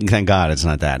 Thank God, it's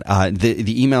not that.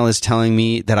 The email is telling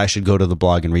me that I should go to the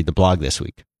blog and read the blog this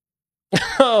week.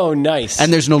 Oh, nice.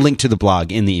 And there's no link to the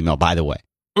blog in the email, by the way.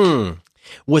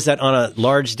 Was that on a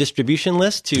large distribution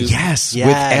list? Yes, with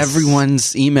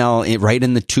everyone's email right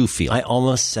in the to field. I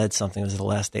almost said something. It was the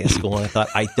last day of school, and I thought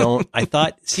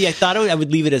I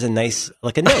would leave it as a nice,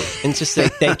 a note, and just say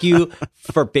thank you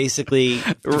for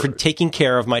taking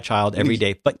care of my child every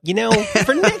day. But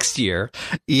for next year,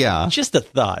 yeah, just a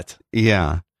thought.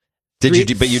 Yeah, but you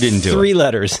didn't do 3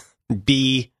 letters: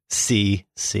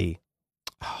 BCC.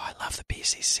 Oh, I love the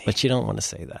BCC. But you don't want to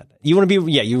say that. You want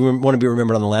to be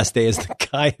remembered on the last day as the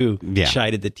guy who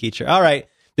chided the teacher. All right.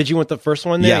 Did you want the first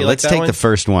one there? Yeah, let's take the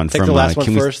first one. Take the last one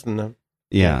first. Joel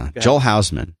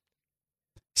Hausman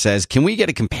says, can we get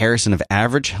a comparison of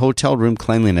average hotel room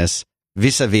cleanliness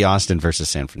vis-a-vis Austin versus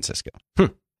San Francisco?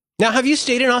 Now, have you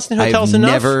stayed in Austin hotels enough?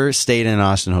 I've never stayed in an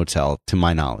Austin hotel, to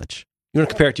my knowledge. You want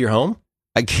to compare it to your home?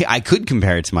 I could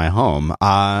compare it to my home.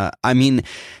 I mean,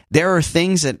 there are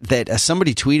things that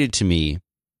somebody tweeted to me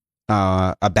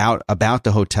about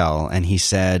the hotel, and he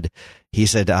said,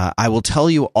 I will tell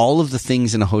you all of the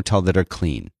things in a hotel that are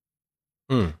clean.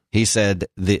 He said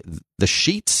the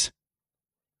sheets,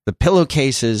 the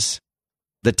pillowcases,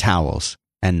 the towels,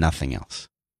 and nothing else.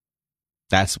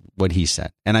 That's what he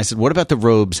said. And I said, what about the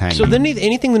robes hanging? So then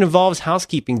anything that involves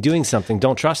housekeeping, doing something,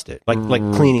 don't trust it. Like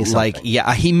cleaning something.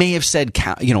 He may have said,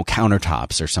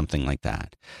 countertops or something like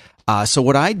that. So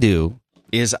what I do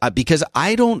is, because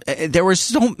there were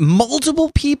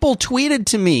multiple people tweeted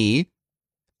to me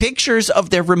pictures of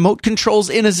their remote controls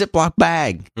in a Ziploc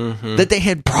bag, that they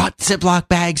had brought Ziploc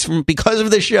bags because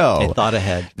of the show.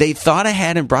 They thought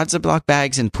ahead and brought Ziploc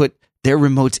bags and put their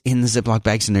remotes in the Ziploc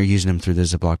bags, and they're using them through the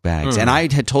Ziploc bags. And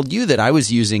I had told you that I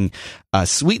was using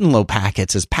Sweet and Low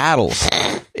packets as paddles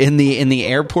in the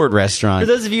airport restaurant. For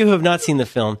those of you who have not seen the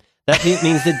film, that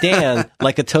means that Dan,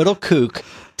 like a total kook,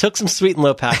 took some Sweet and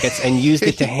Low packets and used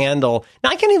it to handle.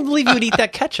 Now, I can't even believe you would eat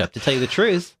that ketchup, to tell you the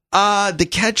truth. The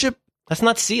ketchup, that's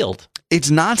not sealed. It's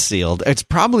not sealed. It's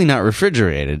probably not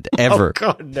refrigerated ever.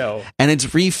 Oh, God, no. And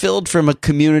it's refilled from a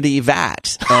community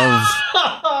vat of...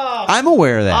 I'm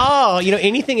aware of that. Oh,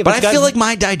 anything... But I feel like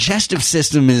my digestive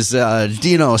system is,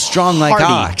 strong like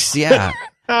ox. Yeah.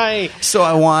 So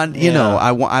I want,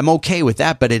 I'm okay with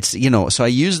that, but it's, so I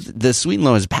use the Sweet and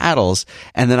Low as paddles,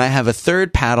 and then I have a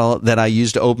third paddle that I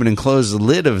use to open and close the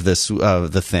lid of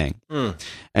the thing,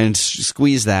 and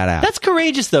squeeze that out. That's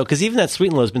courageous, though, because even that Sweet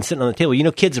and Low has been sitting on the table.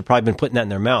 Kids have probably been putting that in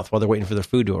their mouth while they're waiting for their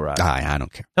food to arrive. I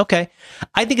don't care. Okay.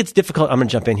 I think it's difficult. I'm going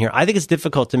to jump in here. I think it's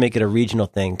difficult to make it a regional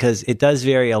thing because it does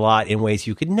vary a lot in ways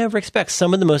you could never expect.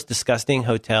 Some of the most disgusting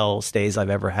hotel stays I've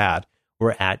ever had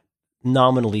were at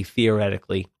nominally,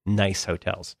 theoretically nice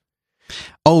hotels.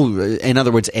 Oh, in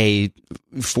other words, a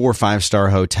 4 or 5 star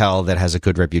hotel that has a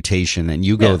good reputation, and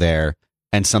you go there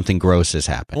and something gross has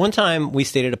happened. One time we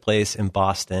stayed at a place in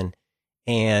Boston,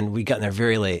 and we got in there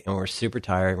very late, and we're super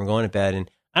tired. We're going to bed,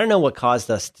 and I don't know what caused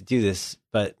us to do this,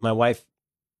 but my wife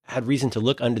had reason to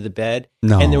look under the bed,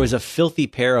 and there was a filthy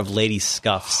pair of ladies'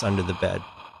 scuffs under the bed.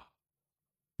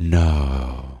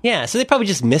 No. Yeah, so they probably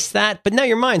just missed that, but now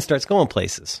your mind starts going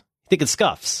places. Think it's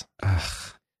scuffs.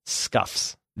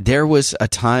 Scuffs. There was a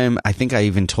time, I think I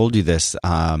even told you this,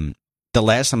 the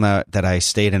last time that I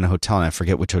stayed in a hotel, and I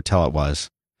forget which hotel it was,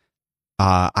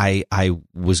 I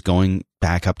was going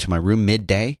back up to my room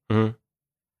midday,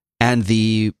 and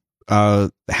the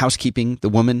housekeeping, the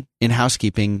woman in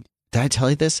housekeeping, did I tell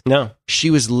you this? No. She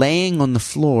was laying on the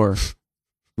floor,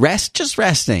 just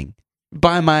resting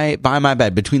by my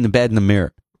bed, between the bed and the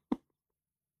mirror.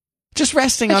 Just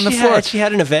resting on the floor. She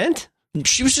had an event?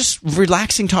 She was just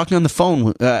relaxing, talking on the phone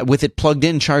with it plugged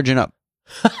in, charging up.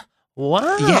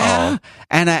 Wow. Yeah.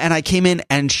 And I came in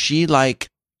and she like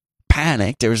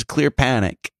panicked. There was a clear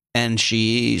panic. And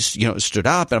she, stood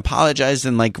up and apologized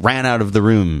and like ran out of the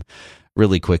room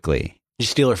really quickly. Did you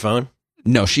steal her phone?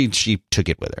 No, she took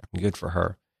it with her. Good for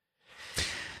her.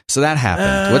 So that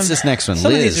happened. What's this next one?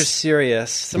 Some Liz. of these are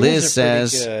serious. Some Liz of these are pretty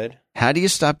says, good. how do you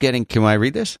stop getting, can I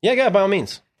read this? Yeah, by all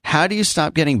means. How do you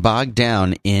stop getting bogged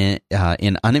down in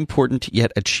unimportant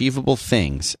yet achievable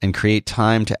things and create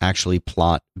time to actually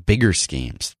plot bigger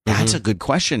schemes? That's a good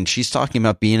question. She's talking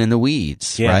about being in the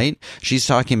weeds, right? She's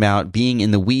talking about being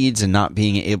in the weeds and not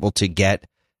being able to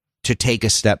take a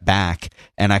step back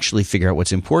and actually figure out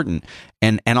what's important.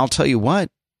 And I'll tell you what,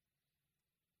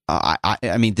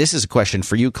 I mean, this is a question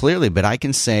for you clearly, but I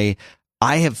can say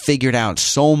I have figured out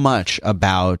so much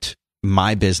about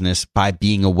my business by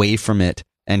being away from it.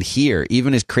 And here,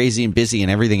 even as crazy and busy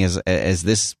and everything as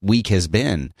this week has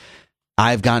been,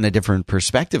 I've gotten a different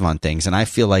perspective on things. And I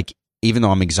feel like even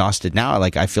though I'm exhausted now,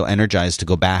 like I feel energized to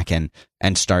go back and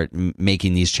start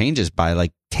making these changes by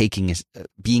like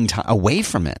being away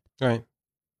from it. Right.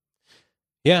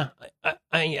 Yeah.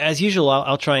 I as usual,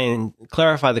 I'll try and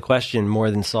clarify the question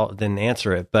more than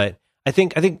answer it. But I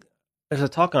think there's a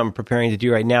talk I'm preparing to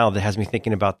do right now that has me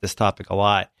thinking about this topic a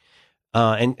lot,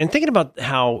 and thinking about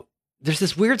how there's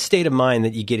this weird state of mind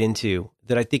that you get into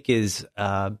that I think is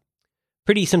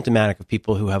pretty symptomatic of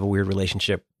people who have a weird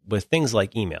relationship with things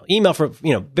like email. Email for,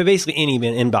 basically any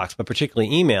inbox, but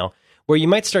particularly email, where you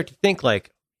might start to think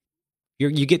like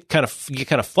you get kind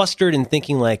of flustered and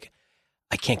thinking like,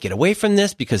 I can't get away from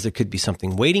this because there could be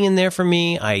something waiting in there for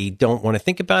me. I don't want to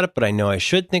think about it, but I know I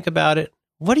should think about it.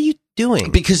 What are you doing?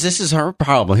 Because this is her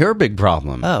problem, her big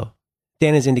problem. Oh,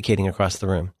 Dan is indicating across the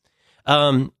room.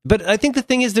 But I think the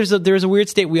thing is there's a weird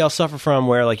state we all suffer from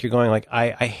where like you're going like,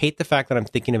 I hate the fact that I'm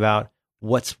thinking about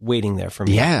what's waiting there for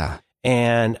me. Yeah.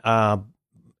 And,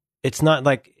 it's not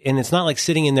like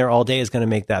sitting in there all day is going to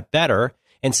make that better.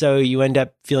 And so you end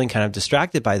up feeling kind of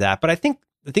distracted by that. But I think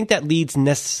that leads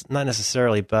not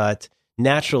necessarily, but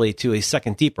naturally to a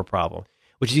second deeper problem,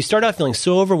 which is you start out feeling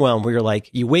so overwhelmed where you're like,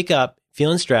 you wake up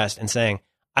feeling stressed and saying,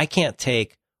 I can't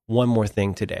take one more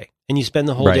thing today. And you spend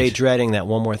the whole day dreading that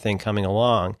one more thing coming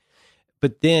along.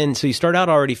 But then, so you start out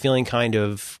already feeling kind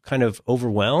of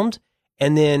overwhelmed.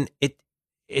 And then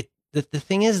the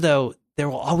thing is though, there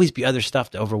will always be other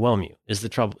stuff to overwhelm you is the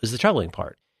troubling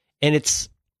part. And it's,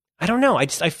 I don't know. I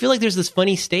feel like there's this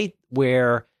funny state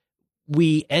where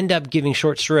we end up giving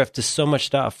short shrift to so much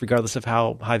stuff, regardless of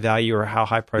how high value or how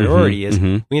high priority is.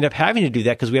 We end up having to do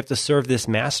that because we have to serve this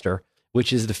master,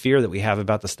 which is the fear that we have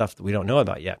about the stuff that we don't know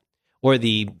about yet, or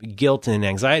the guilt and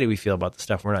anxiety we feel about the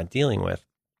stuff we're not dealing with.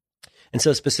 And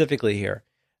so specifically here,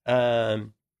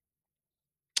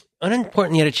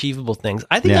 unimportant yet achievable things.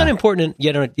 I think unimportant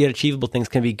yet achievable things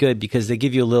can be good because they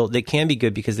give you they can be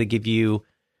good because they give you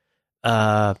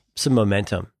some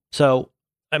momentum. So,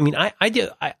 I mean, I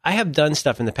have done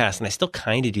stuff in the past and I still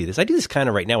kind of do this. I do this kind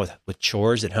of right now with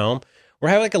chores at home where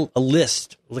I have like a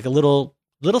list, like a little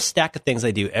stack of things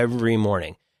I do every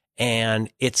morning. And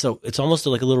it's almost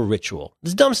like a little ritual.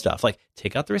 It's dumb stuff like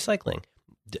take out the recycling.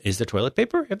 Is there toilet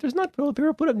paper? If there's not toilet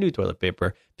paper, put up new toilet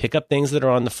paper. Pick up things that are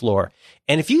on the floor.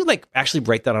 And if you like actually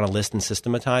write that on a list and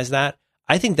systematize that,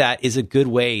 I think that is a good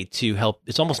way to help.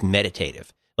 It's almost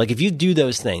meditative. Like if you do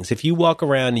those things, if you walk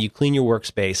around and you clean your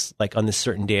workspace like on this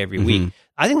certain day every week,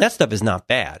 I think that stuff is not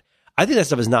bad. I think that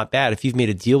stuff is not bad if you've made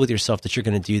a deal with yourself that you're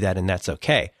going to do that and that's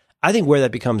okay. I think where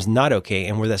that becomes not okay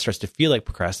and where that starts to feel like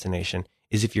procrastination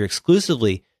is if you're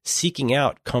exclusively seeking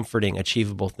out comforting,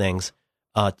 achievable things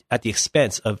at the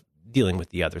expense of dealing with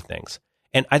the other things.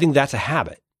 And I think that's a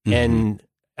habit. And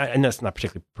that's not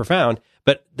particularly profound,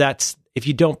 but that's, if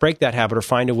you don't break that habit or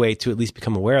find a way to at least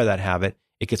become aware of that habit,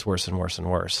 it gets worse and worse and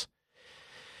worse.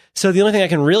 So the only thing I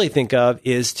can really think of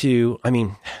is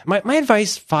my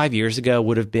advice 5 years ago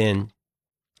would have been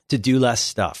to do less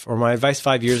stuff, or my advice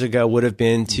 5 years ago would have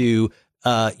been to,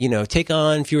 take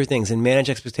on fewer things and manage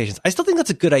expectations. I still think that's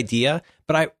a good idea,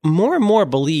 but I more and more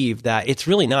believe that it's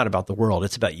really not about the world.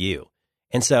 It's about you.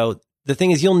 And so the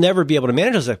thing is, you'll never be able to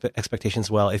manage those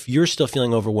expectations well if you're still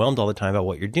feeling overwhelmed all the time about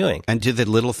what you're doing. And do the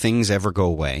little things ever go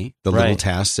away? The little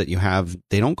tasks that you have,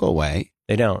 they don't go away.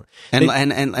 They don't.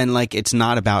 And like, it's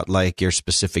not about like your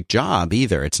specific job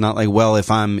either. It's not like, well,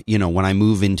 if I'm, when I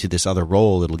move into this other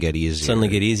role, it'll get easier. Suddenly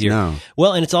get easier. No.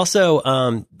 Well, and it's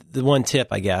also, the one tip,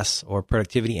 I guess, or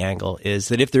productivity angle is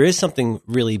that if there is something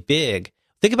really big,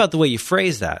 think about the way you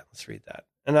phrase that. Let's read that.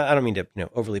 And I don't mean to,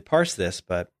 overly parse this,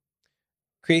 but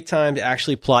create time to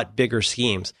actually plot bigger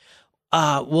schemes.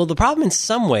 Well, the problem in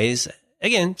some ways,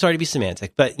 again, sorry to be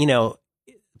semantic, but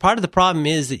part of the problem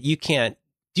is that you can't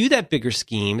do that bigger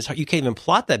scheme. You can't even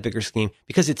plot that bigger scheme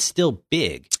because it's still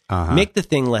big. Uh-huh. Make the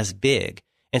thing less big.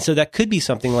 And so that could be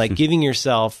something like giving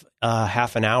yourself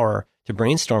half an hour to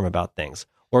brainstorm about things,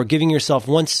 or giving yourself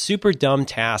one super dumb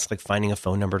task like finding a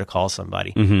phone number to call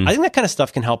somebody. Mhm. I think that kind of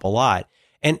stuff can help a lot.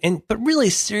 But really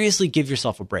seriously give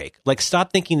yourself a break. Like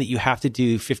stop thinking that you have to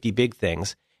do 50 big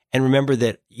things, and remember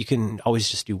that you can always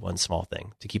just do one small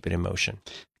thing to keep it in motion.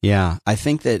 Yeah, I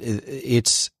think that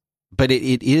but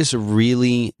it is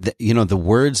really, the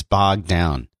words bog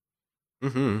down.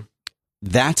 Mm-hmm.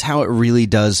 That's how it really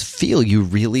does feel. You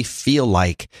really feel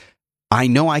like, I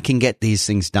know I can get these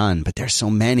things done, but there's so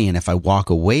many. And if I walk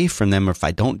away from them, or if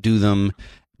I don't do them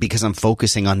because I'm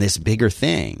focusing on this bigger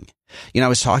thing. I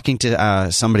was talking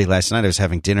to somebody last night. I was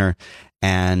having dinner,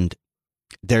 and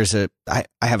I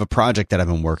have a project that I've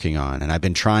been working on, and I've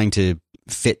been trying to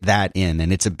fit that in.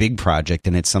 And it's a big project,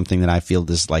 and it's something that I feel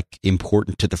is like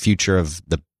important to the future of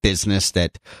the business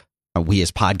that we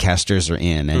as podcasters are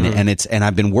in. And and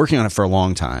I've been working on it for a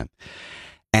long time.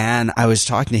 And I was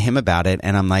talking to him about it,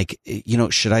 and I'm like,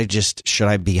 should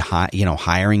I be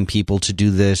hiring people to do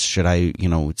this? Should I,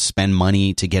 spend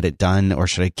money to get it done, or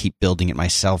should I keep building it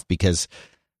myself? Because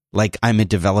like I'm a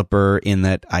developer in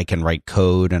that I can write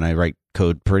code, and I write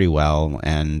code pretty well,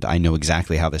 and I know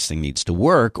exactly how this thing needs to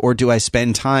work. Or do I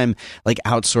spend time like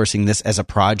outsourcing this as a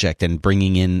project and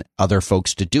bringing in other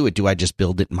folks to do it? Do I just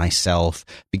build it myself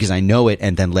because I know it,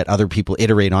 and then let other people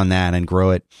iterate on that and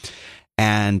grow it?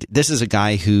 And this is a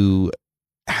guy who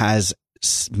has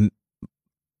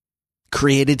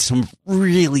created some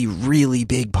really, really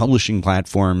big publishing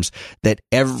platforms that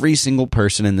every single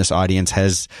person in this audience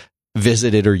has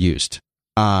visited or used.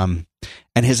 And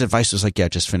his advice was like, yeah,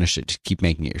 just finish it. Just keep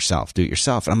making it yourself. Do it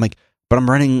yourself. And I'm like, but I'm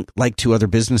running like 2 other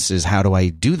businesses. How do I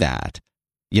do that?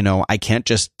 I can't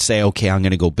just say, okay, I'm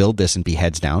going to go build this and be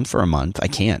heads down for a month. I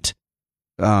can't.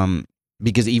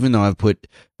 Because even though I've put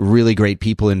really great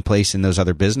people in place in those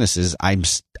other businesses, I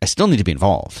still need to be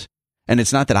involved. And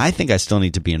it's not that I think I still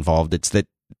need to be involved. It's that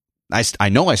I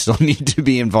know I still need to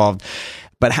be involved.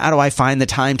 But how do I find the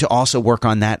time to also work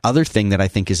on that other thing that I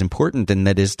think is important and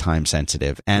that is time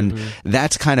sensitive? And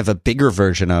that's kind of a bigger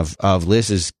version of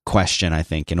Liz's question, I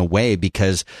think, in a way,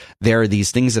 because there are these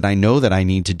things that I know that I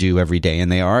need to do every day,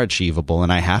 and they are achievable,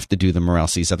 and I have to do them or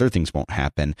else these other things won't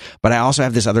happen. But I also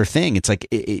have this other thing. It's like,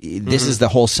 this is the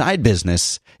whole side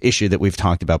business issue that we've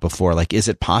talked about before. Like, is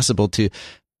it possible to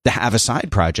have a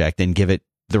side project and give it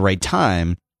the right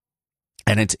time?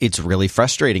 And it's really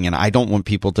frustrating, and I don't want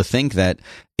people to think that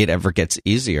it ever gets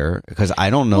easier, because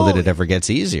I don't know that it ever gets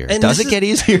easier. Does it get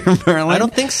easier, Merlin? I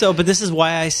don't think so, but this is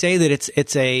why I say that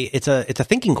it's a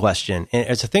thinking question,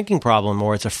 it's a thinking problem,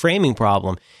 or it's a framing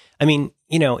problem. I mean,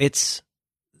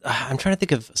 I'm trying to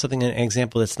think of an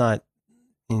example that's not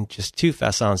just too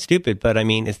fast sounds stupid, but I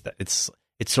mean, it's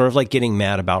sort of like getting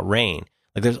mad about rain.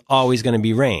 Like, there's always going to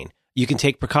be rain. You can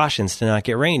take precautions to not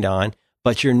get rained on,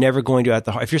 but you're never going to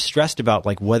if you're stressed about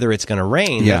like whether it's going to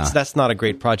rain, that's not a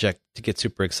great project to get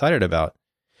super excited about.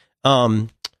 I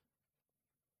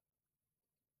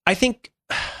think,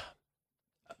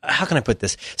 how can I put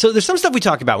this? So there's some stuff we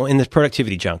talk about in this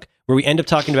productivity junk where we end up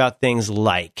talking about things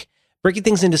like breaking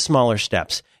things into smaller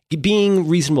steps, being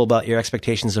reasonable about your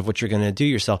expectations of what you're going to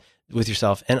do with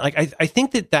yourself. And like, I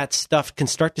think that stuff can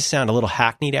start to sound a little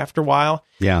hackneyed after a while.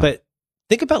 Yeah. But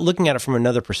think about looking at it from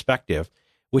another perspective,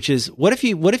 which is, what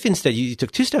if instead you took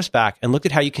 2 steps back and looked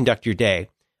at how you conduct your day?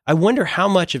 I wonder how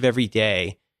much of every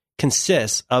day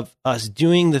consists of us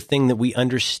doing the thing that we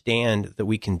understand that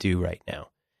we can do right now.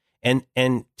 And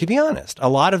to be honest, a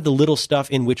lot of the little stuff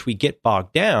in which we get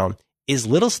bogged down is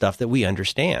little stuff that we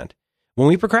understand. When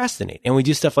we procrastinate and we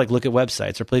do stuff like look at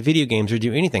websites or play video games or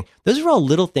do anything, those are all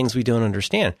little things we don't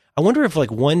understand. I wonder if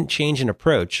like one change in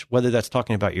approach, whether that's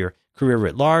talking about your career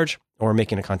writ large or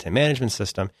making a content management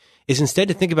system, is instead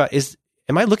to think about,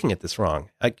 am I looking at this wrong?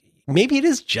 Like, maybe it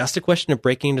is just a question of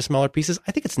breaking into smaller pieces.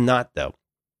 I think it's not, though.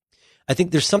 I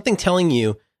think there's something telling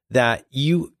you that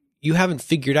you haven't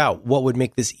figured out what would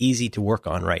make this easy to work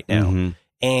on right now. Mm-hmm.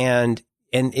 And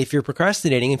if you're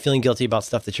procrastinating and feeling guilty about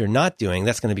stuff that you're not doing,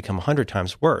 that's going to become 100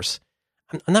 times worse.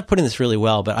 I'm not putting this really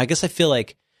well, but I guess I feel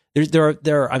like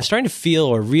I'm starting to feel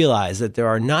or realize that there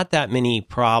are not that many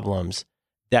problems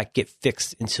that get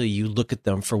fixed until you look at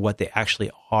them for what they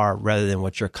actually are, rather than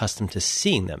what you're accustomed to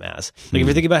seeing them as. Like, if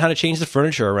you're thinking about how to change the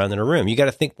furniture around in a room, you got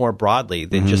to think more broadly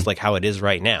than just like how it is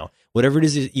right now, whatever it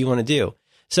is you want to do.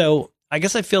 So I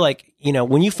guess I feel like,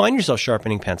 when you find yourself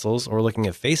sharpening pencils or looking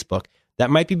at Facebook, that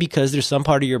might be because there's some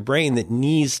part of your brain that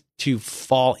needs to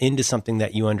fall into something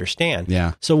that you understand.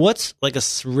 Yeah. So what's like a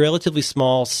relatively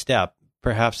small step,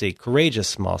 perhaps a courageous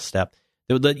small step,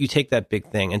 that would let you take that big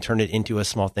thing and turn it into a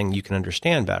small thing you can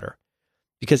understand better.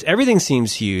 Because everything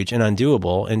seems huge and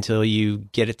undoable until you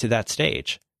get it to that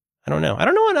stage. I don't know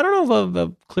of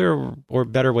a clearer or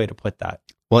better way to put that.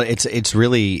 Well, it's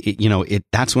really,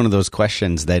 that's one of those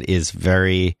questions that is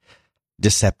very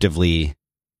deceptively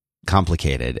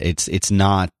complicated. It's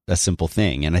not a simple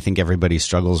thing, and I think everybody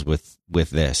struggles with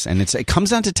this. And it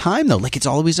comes down to time, though. Like, it's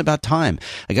always about time.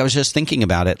 Like, I was just thinking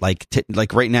about it. Like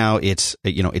right now, it's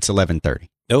 11:30.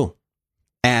 Oh,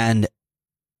 and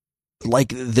like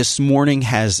this morning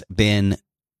has been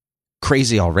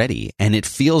crazy already, and it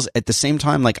feels at the same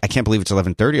time like I can't believe it's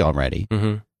 11:30 already.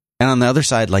 mm-hmm. And on the other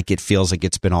side, like, it feels like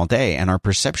it's been all day, and our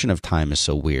perception of time is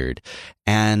so weird.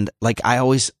 And like,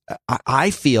 I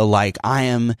feel like I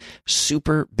am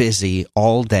super busy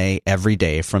all day, every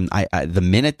day, from the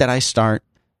minute that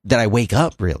I wake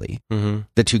up, really. Mm-hmm.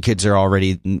 The two kids are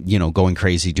already, going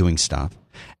crazy doing stuff.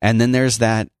 And then there's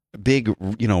that big,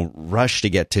 rush to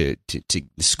get to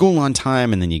school on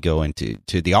time, and then you go into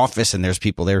the office, and there's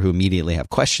people there who immediately have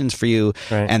questions for you,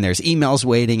 right. And there's emails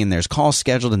waiting, and there's calls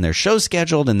scheduled, and there's shows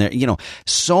scheduled, and there,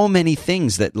 so many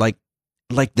things that like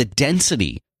the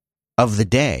density of the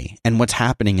day and what's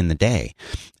happening in the day.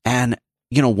 And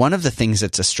one of the things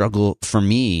that's a struggle for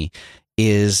me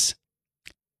is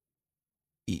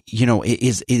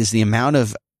the amount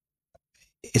of,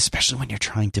 especially when you're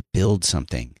trying to build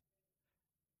something,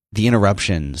 the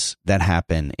interruptions that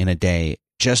happen in a day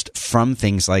just from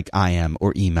things like IM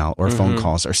or email or phone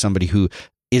calls, or somebody who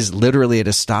is literally at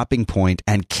a stopping point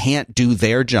and can't do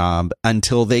their job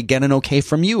until they get an okay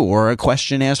from you or a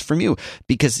question asked from you,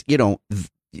 because you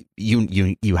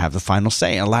have the final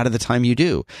say. A lot of the time you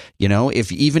do,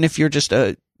 even if you're just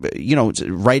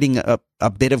writing a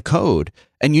bit of code,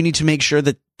 and you need to make sure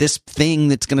that this thing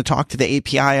that's going to talk to the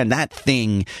API and that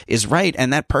thing is right,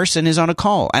 and that person is on a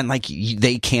call, and like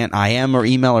they can't IM or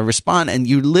email or respond, and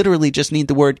you literally just need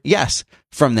the word yes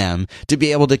from them to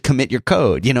be able to commit your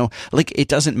code. Like, it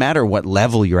doesn't matter what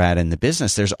level you're at in the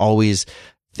business. There's always,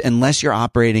 unless you're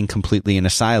operating completely in a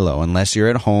silo, unless you're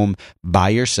at home by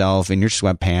yourself in your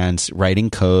sweatpants writing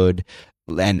code,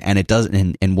 and it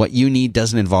doesn't, and what you need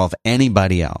doesn't involve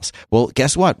anybody else. Well,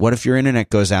 guess what? What if your internet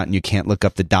goes out and you can't look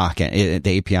up the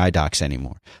API docs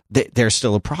anymore? There's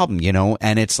still a problem,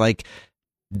 and it's like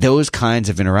those kinds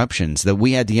of interruptions that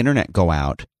we had the internet go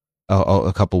out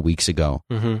a couple weeks ago.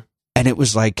 Mm-hmm. And it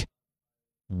was like,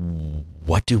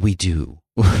 what do we do?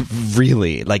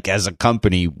 Really? Like, as a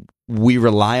company, we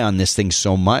rely on this thing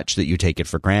so much that you take it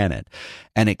for granted.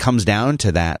 And it comes down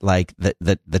to that, like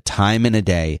the time in a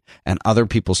day and other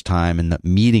people's time and the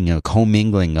meeting and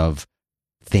commingling of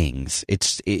things.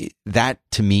 That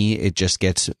to me, it just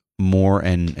gets more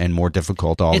and more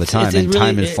difficult all the time, and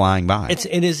time is flying by. It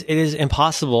is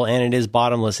impossible, and it is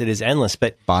bottomless. It is endless.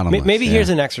 But maybe here's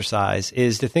an exercise: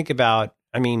 is to think about.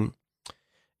 I mean,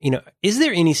 is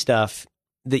there any stuff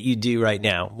that you do right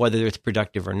now, whether it's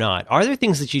productive or not? Are there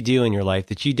things that you do in your life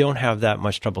that you don't have that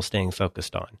much trouble staying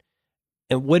focused on?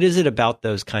 And what is it about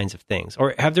those kinds of things?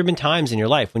 Or have there been times in your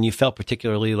life when you felt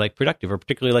particularly like productive, or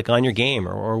particularly like on your game,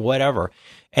 or whatever?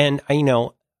 And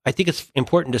I think it's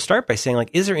important to start by saying, like,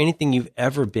 is there anything you've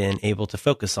ever been able to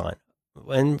focus on?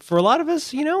 And for a lot of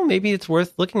us, maybe it's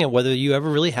worth looking at whether you ever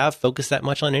really have focused that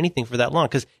much on anything for that long.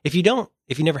 Because if you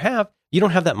never have, you don't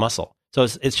have that muscle. So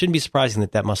it shouldn't be surprising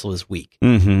that muscle is weak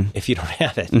if you don't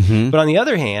have it. Mm-hmm. But on the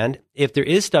other hand, if there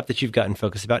is stuff that you've gotten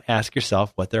focused about, ask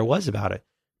yourself what there was about it.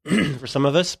 For some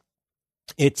of us,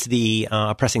 it's the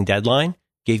pressing deadline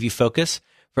gave you focus.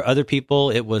 For other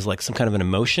people, it was like some kind of an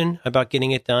emotion about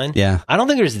getting it done. Yeah. I don't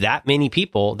think there's that many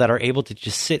people that are able to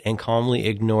just sit and calmly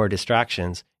ignore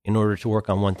distractions in order to work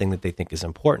on one thing that they think is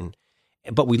important.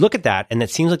 But we look at that, and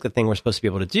that seems like the thing we're supposed to be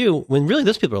able to do, when really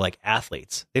those people are like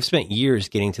athletes. They've spent years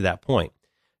getting to that point.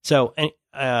 So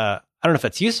I don't know if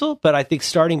that's useful, but I think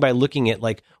starting by looking at,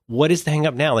 like, what is the hang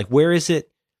up now? Like, where is it?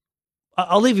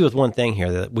 I'll leave you with one thing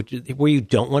here. Where you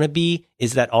don't want to be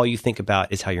is that all you think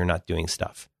about is how you're not doing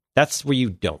stuff. That's where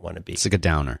you don't want to be. It's like a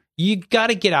downer. You got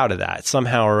to get out of that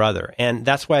somehow or other. And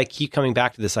that's why I keep coming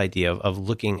back to this idea of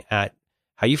looking at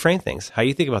how you frame things, how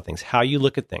you think about things, how you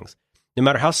look at things. No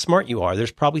matter how smart you are,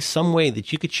 there's probably some way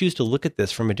that you could choose to look at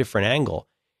this from a different angle.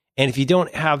 And if you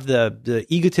don't have the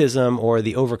egotism or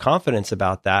the overconfidence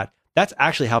about that, that's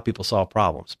actually how people solve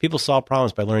problems. People solve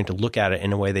problems by learning to look at it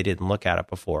in a way they didn't look at it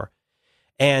before.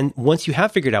 And once you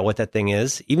have figured out what that thing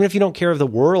is, even if you don't care of the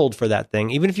world for that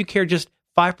thing, even if you care just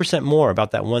 5% more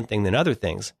about that one thing than other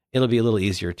things, it'll be a little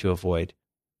easier to avoid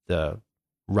the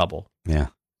rubble. Yeah.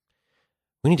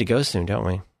 We need to go soon, don't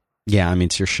we? Yeah, I mean,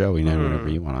 it's your show. You know, whatever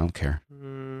you want. I don't care.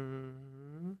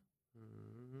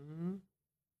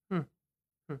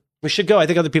 We should go. I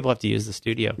think other people have to use the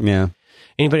studio. Yeah.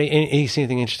 Anybody see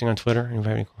anything interesting on Twitter?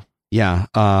 Anybody? Yeah.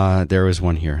 There was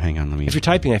one here. Hang on. Let me. If you're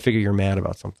typing, I figure you're mad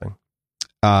about something.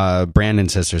 Brandon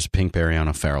says there's a Pinkberry on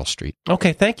O'Farrell Street.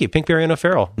 Okay, thank you. Pinkberry and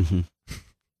O'Farrell. Mm-hmm.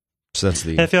 So that's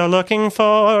the. If you're looking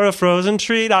for a frozen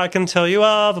treat, I can tell you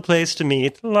of a place to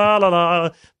meet. La la la.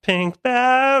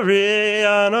 Pinkberry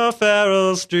on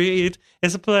O'Farrell Street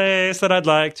is a place that I'd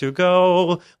like to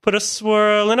go. Put a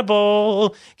swirl in a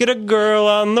bowl. Get a girl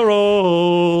on the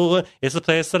roll. It's the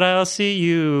place that I'll see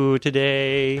you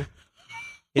today.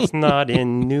 It's not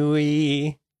in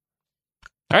Newey.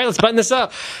 All right, let's button this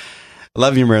up.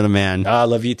 Love you, Merlin Man. I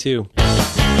love you too.